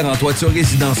 expert en toiture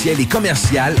résidentielle et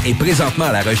commerciale, est présentement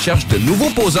à la recherche de nouveaux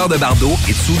poseurs de bardeaux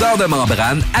et de soudeurs de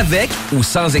membrane avec ou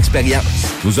sans expérience.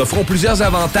 Nous offrons plusieurs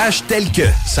avantages tels que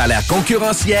salaire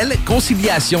concurrentiel,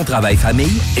 conciliation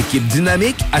travail-famille, équipe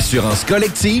dynamique, assurance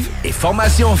collective et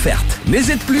formation offerte.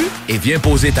 N'hésite plus et viens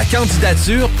poser ta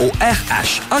candidature au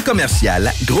RH en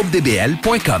commercial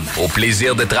groupedbl.com. Au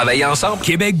plaisir de travailler ensemble.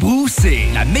 Québec Brou, c'est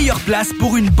la meilleure place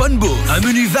pour une bonne bouffe. Un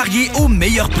menu varié au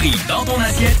meilleur prix. Dans ton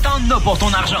assiette, t'en as pour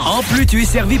ton argent. En plus, tu es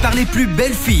servi par les plus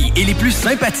belles filles et les plus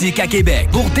sympathiques à Québec.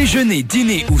 Pour déjeuner,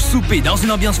 dîner ou souper dans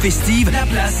une ambiance festive, la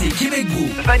place est Québec Brou.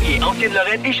 Vanier,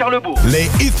 Ancienne-Lorraine et Charlebourg. Les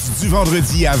hits du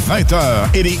vendredi à 20h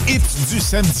et les hits du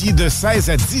samedi de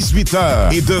 16 à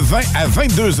 18h et de 20 à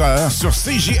 22h sur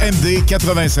CJMD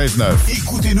 96.9.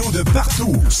 Écoutez-nous de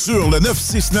partout sur le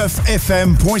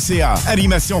 969fm.ca.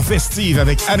 Animation festive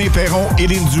avec Anne Perron et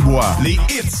Lynn Dubois. Les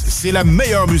hits, c'est la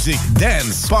meilleure musique.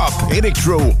 Dance, pop,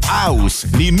 electro, house.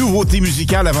 Les nouveautés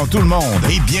musicales avant tout le monde.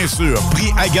 Et bien sûr,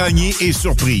 prix à gagner et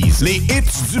surprise. Les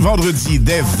hits du vendredi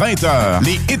dès 20h.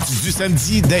 Les hits du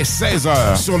samedi dès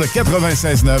 16h sur le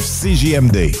 96.9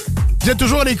 CJMD. Vous êtes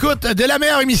toujours à l'écoute de la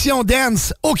meilleure émission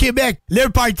Dance au Québec, le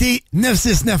Party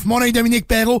 969. Mon nom est Dominique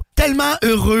Perrault. Tellement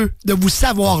heureux de vous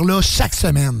savoir là chaque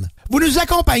semaine. Vous nous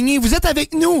accompagnez, vous êtes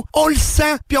avec nous, on le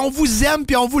sent, puis on vous aime,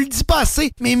 puis on vous le dit pas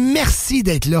assez, mais merci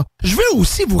d'être là. Je veux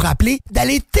aussi vous rappeler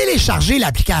d'aller télécharger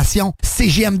l'application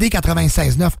CJMD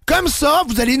 96.9. Comme ça,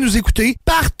 vous allez nous écouter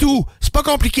partout. C'est pas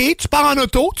compliqué, tu pars en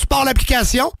auto, tu pars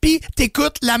l'application, puis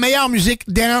t'écoutes la meilleure musique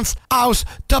dance, house,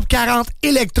 top 40,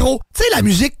 électro. Tu sais, la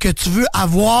musique que tu veux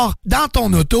avoir dans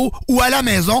ton auto ou à la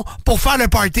maison pour faire le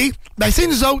party, ben c'est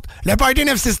nous autres, le Party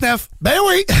 969. Ben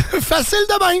oui, facile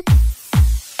de même.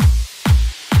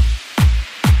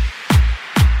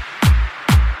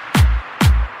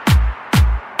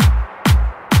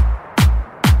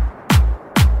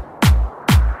 Turn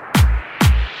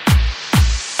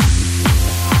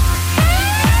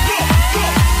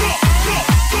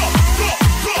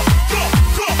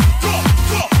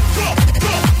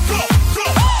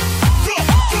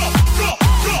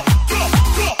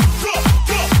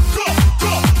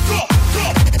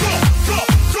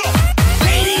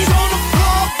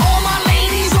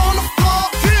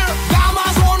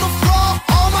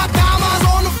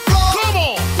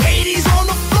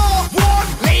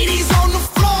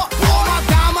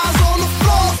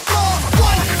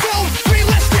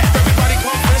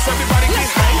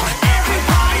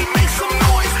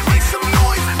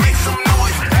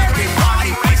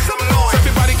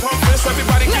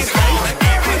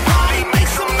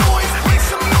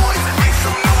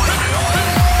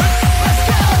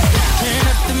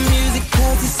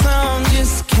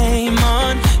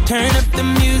up the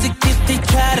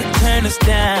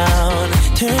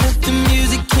music.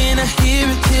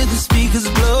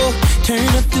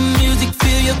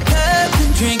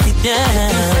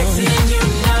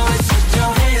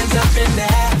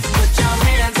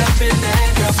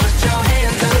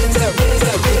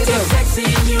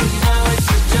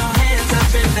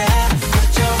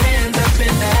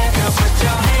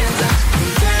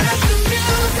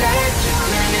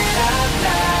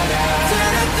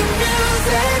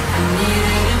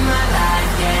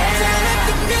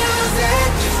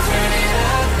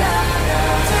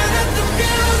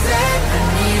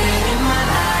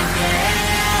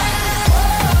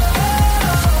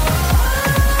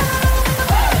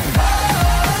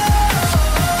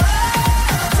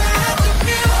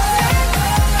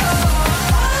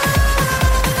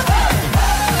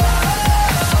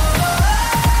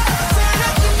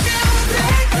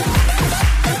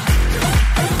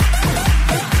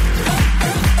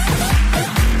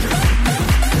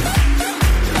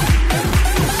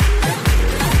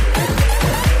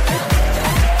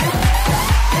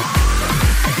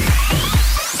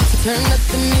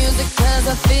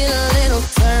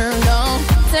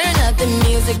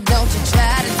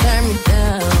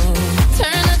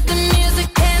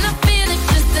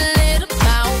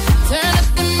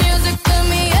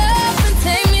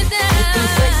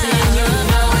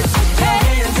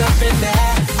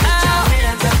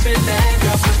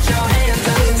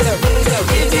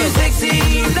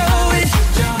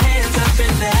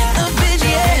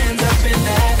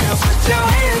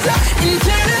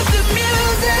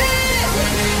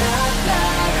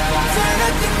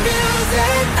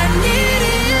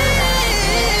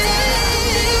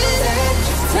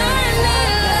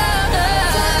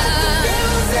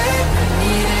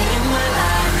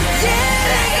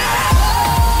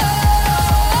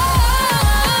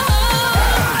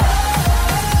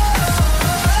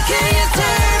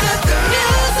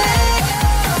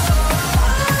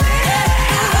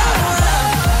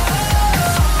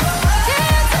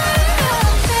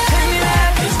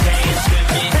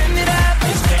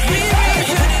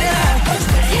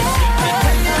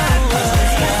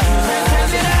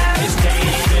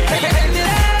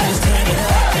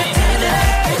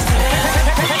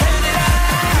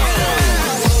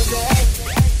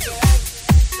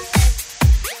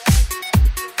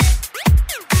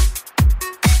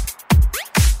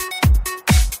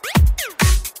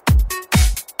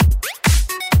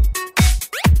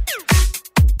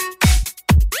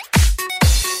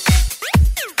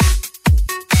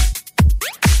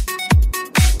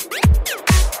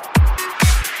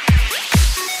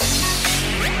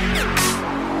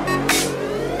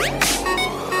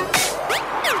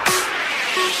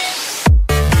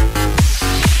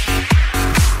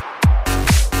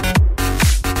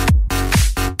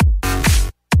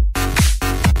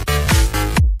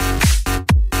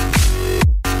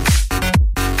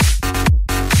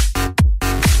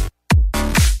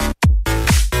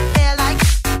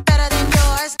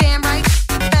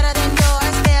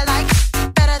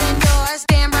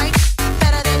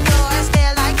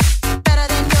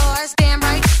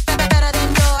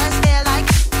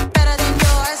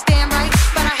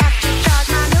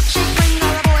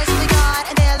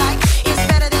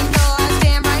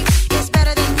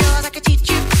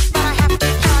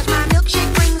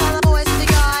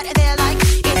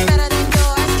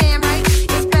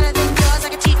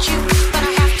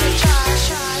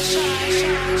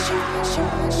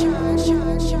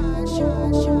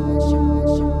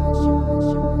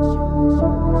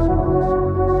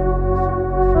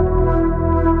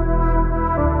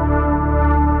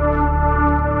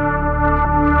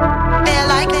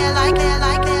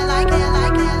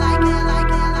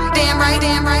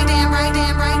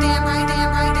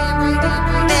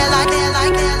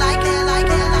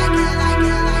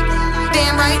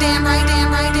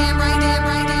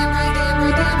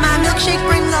 My milkshake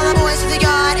brings all the boys to the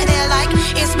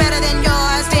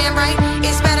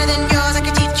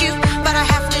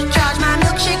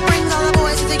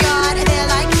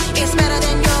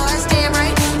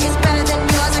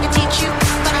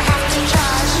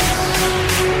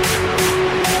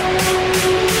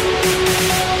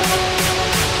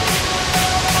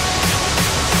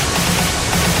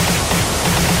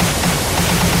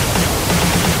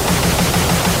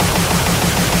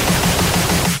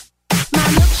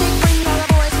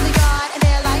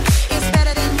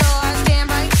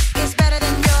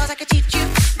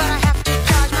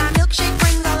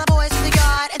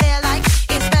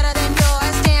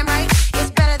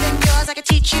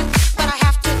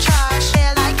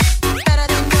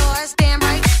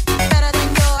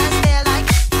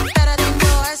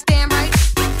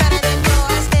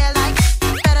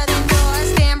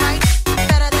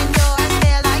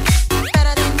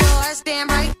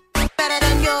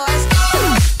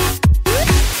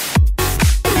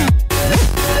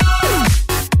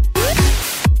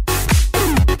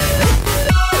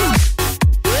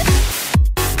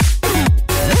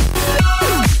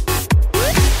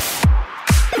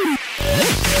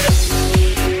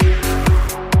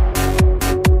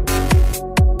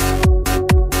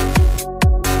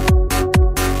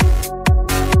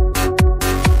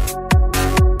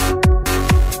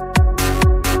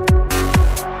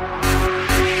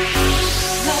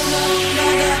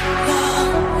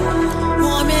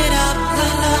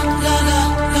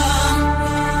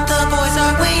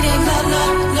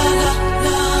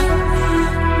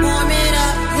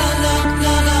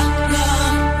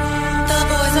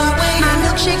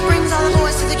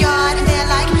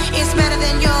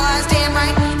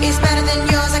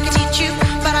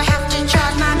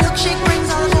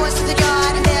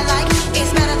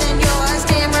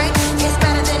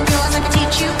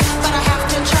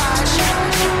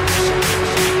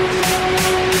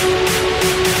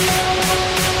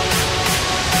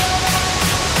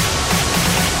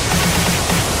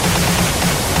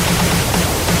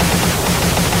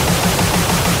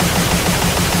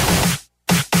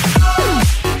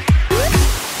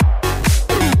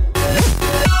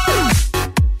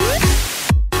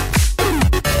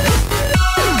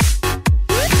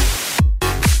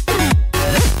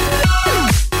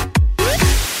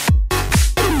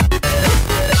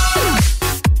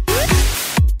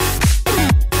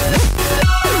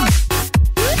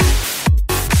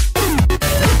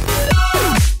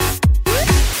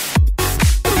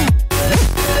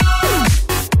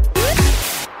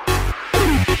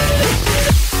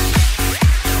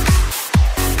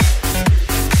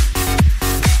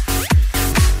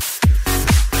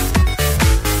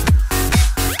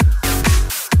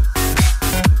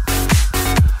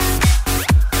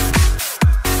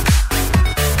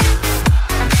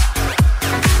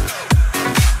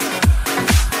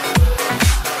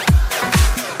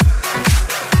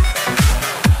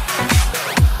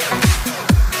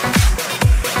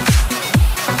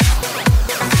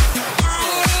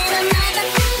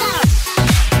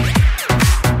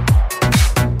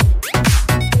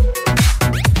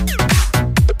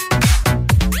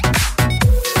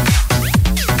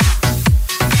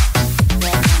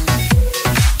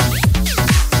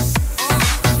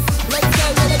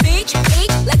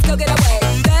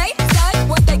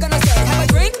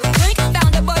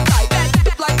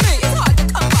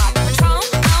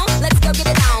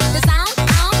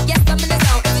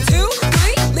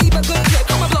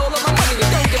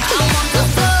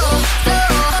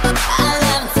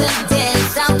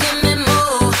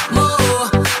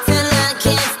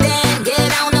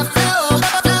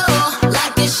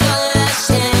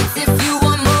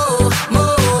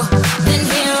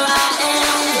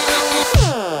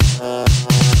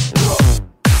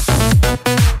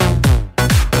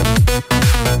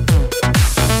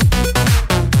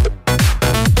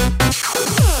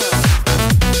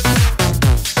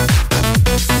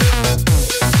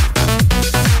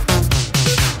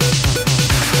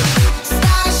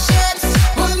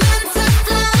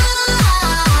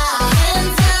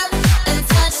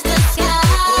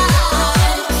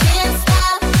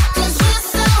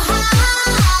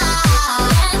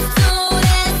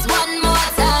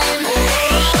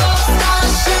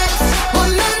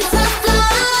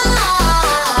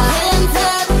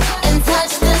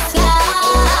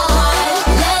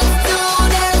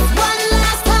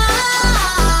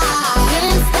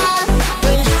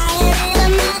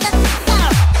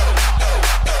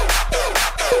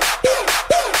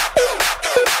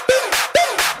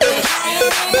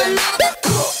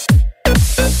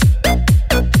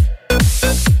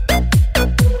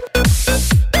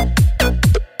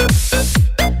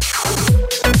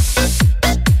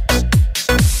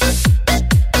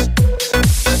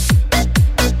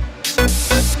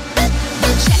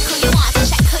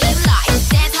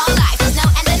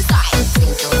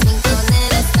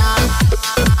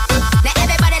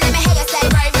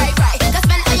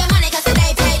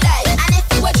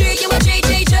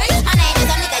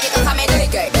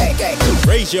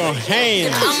raise your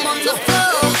hand. I'm on the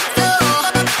floor, I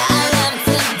love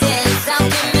to dance. I'll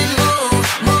give me more,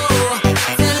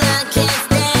 till I can't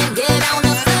stand. Get on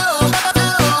the floor,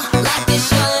 like it's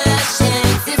your last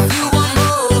chance. If you want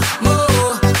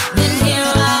more, then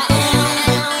here I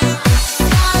am.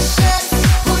 Starships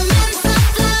were meant to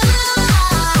fly.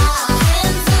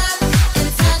 Hands up and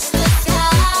touch the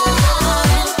sky.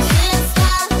 Can't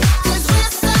stop 'cause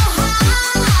we're so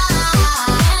high.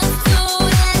 Let's do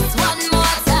this one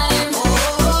more time.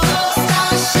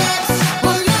 Starships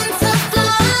were meant to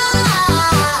fly.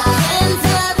 Hands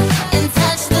up and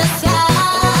touch the sky.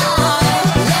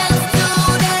 Let's do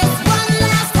this one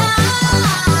last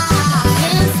time.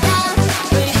 Can't stop,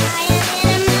 we're higher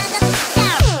than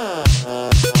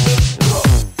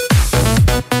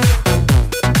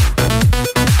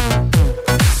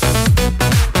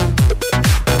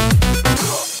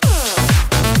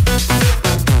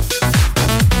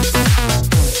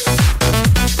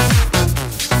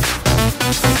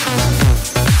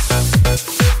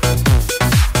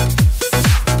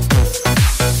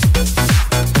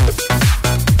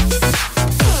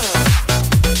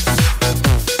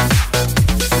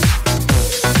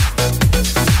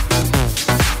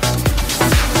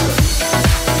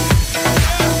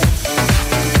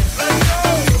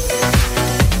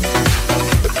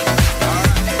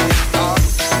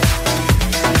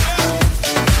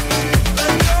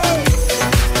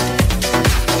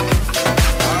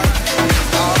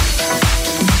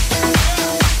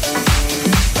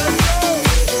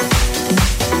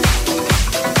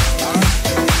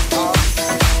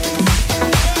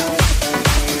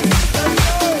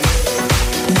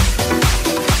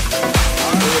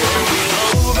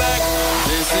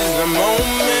This is the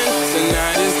moment,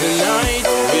 tonight is the night.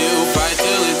 We'll fight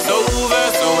till it's over,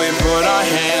 so we put our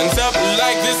hands up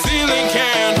like the ceiling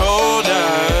can't hold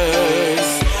us.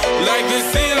 Like the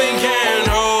ceiling can't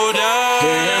hold us.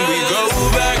 And we go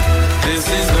back, this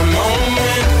is the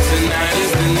moment, tonight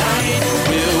is the night.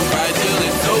 We'll fight till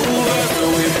it's over, so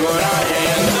we put our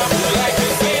hands up like the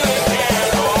ceiling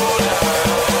can't hold us.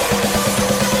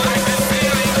 Like the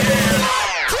ceiling can't hold us.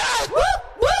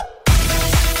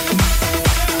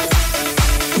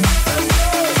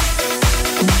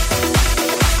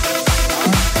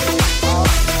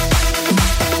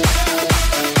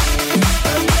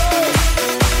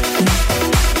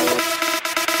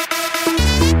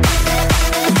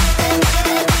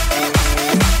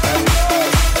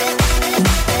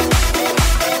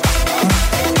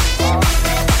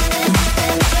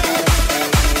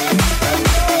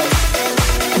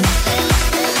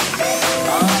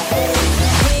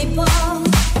 People,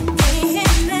 can you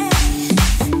hear me?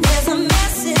 There's a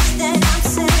message that I'm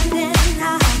sending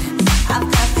out. I've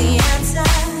got the answer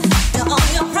to all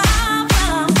your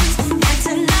problems, and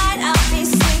tonight I'll be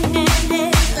singing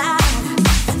it loud.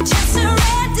 Just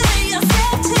surrender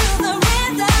yourself to the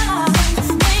rhythm.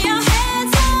 Lay your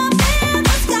hands up in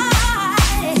the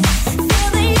sky. Feel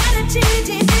the energy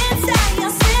deep inside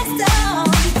your system,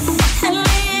 and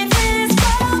leave this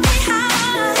world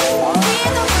behind. Be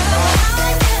the world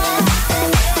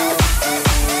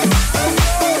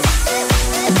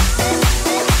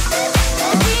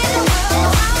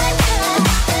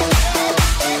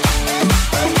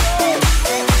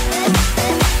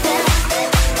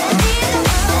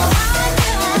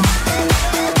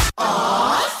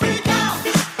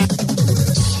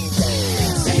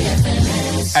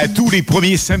À tous les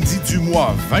premiers samedis du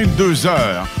mois, 22h,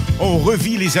 on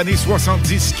revit les années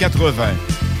 70-80.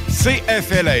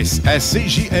 CFLS à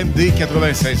CJMD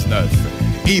 96.9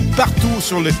 et partout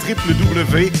sur le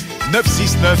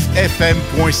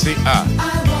www.969fm.ca.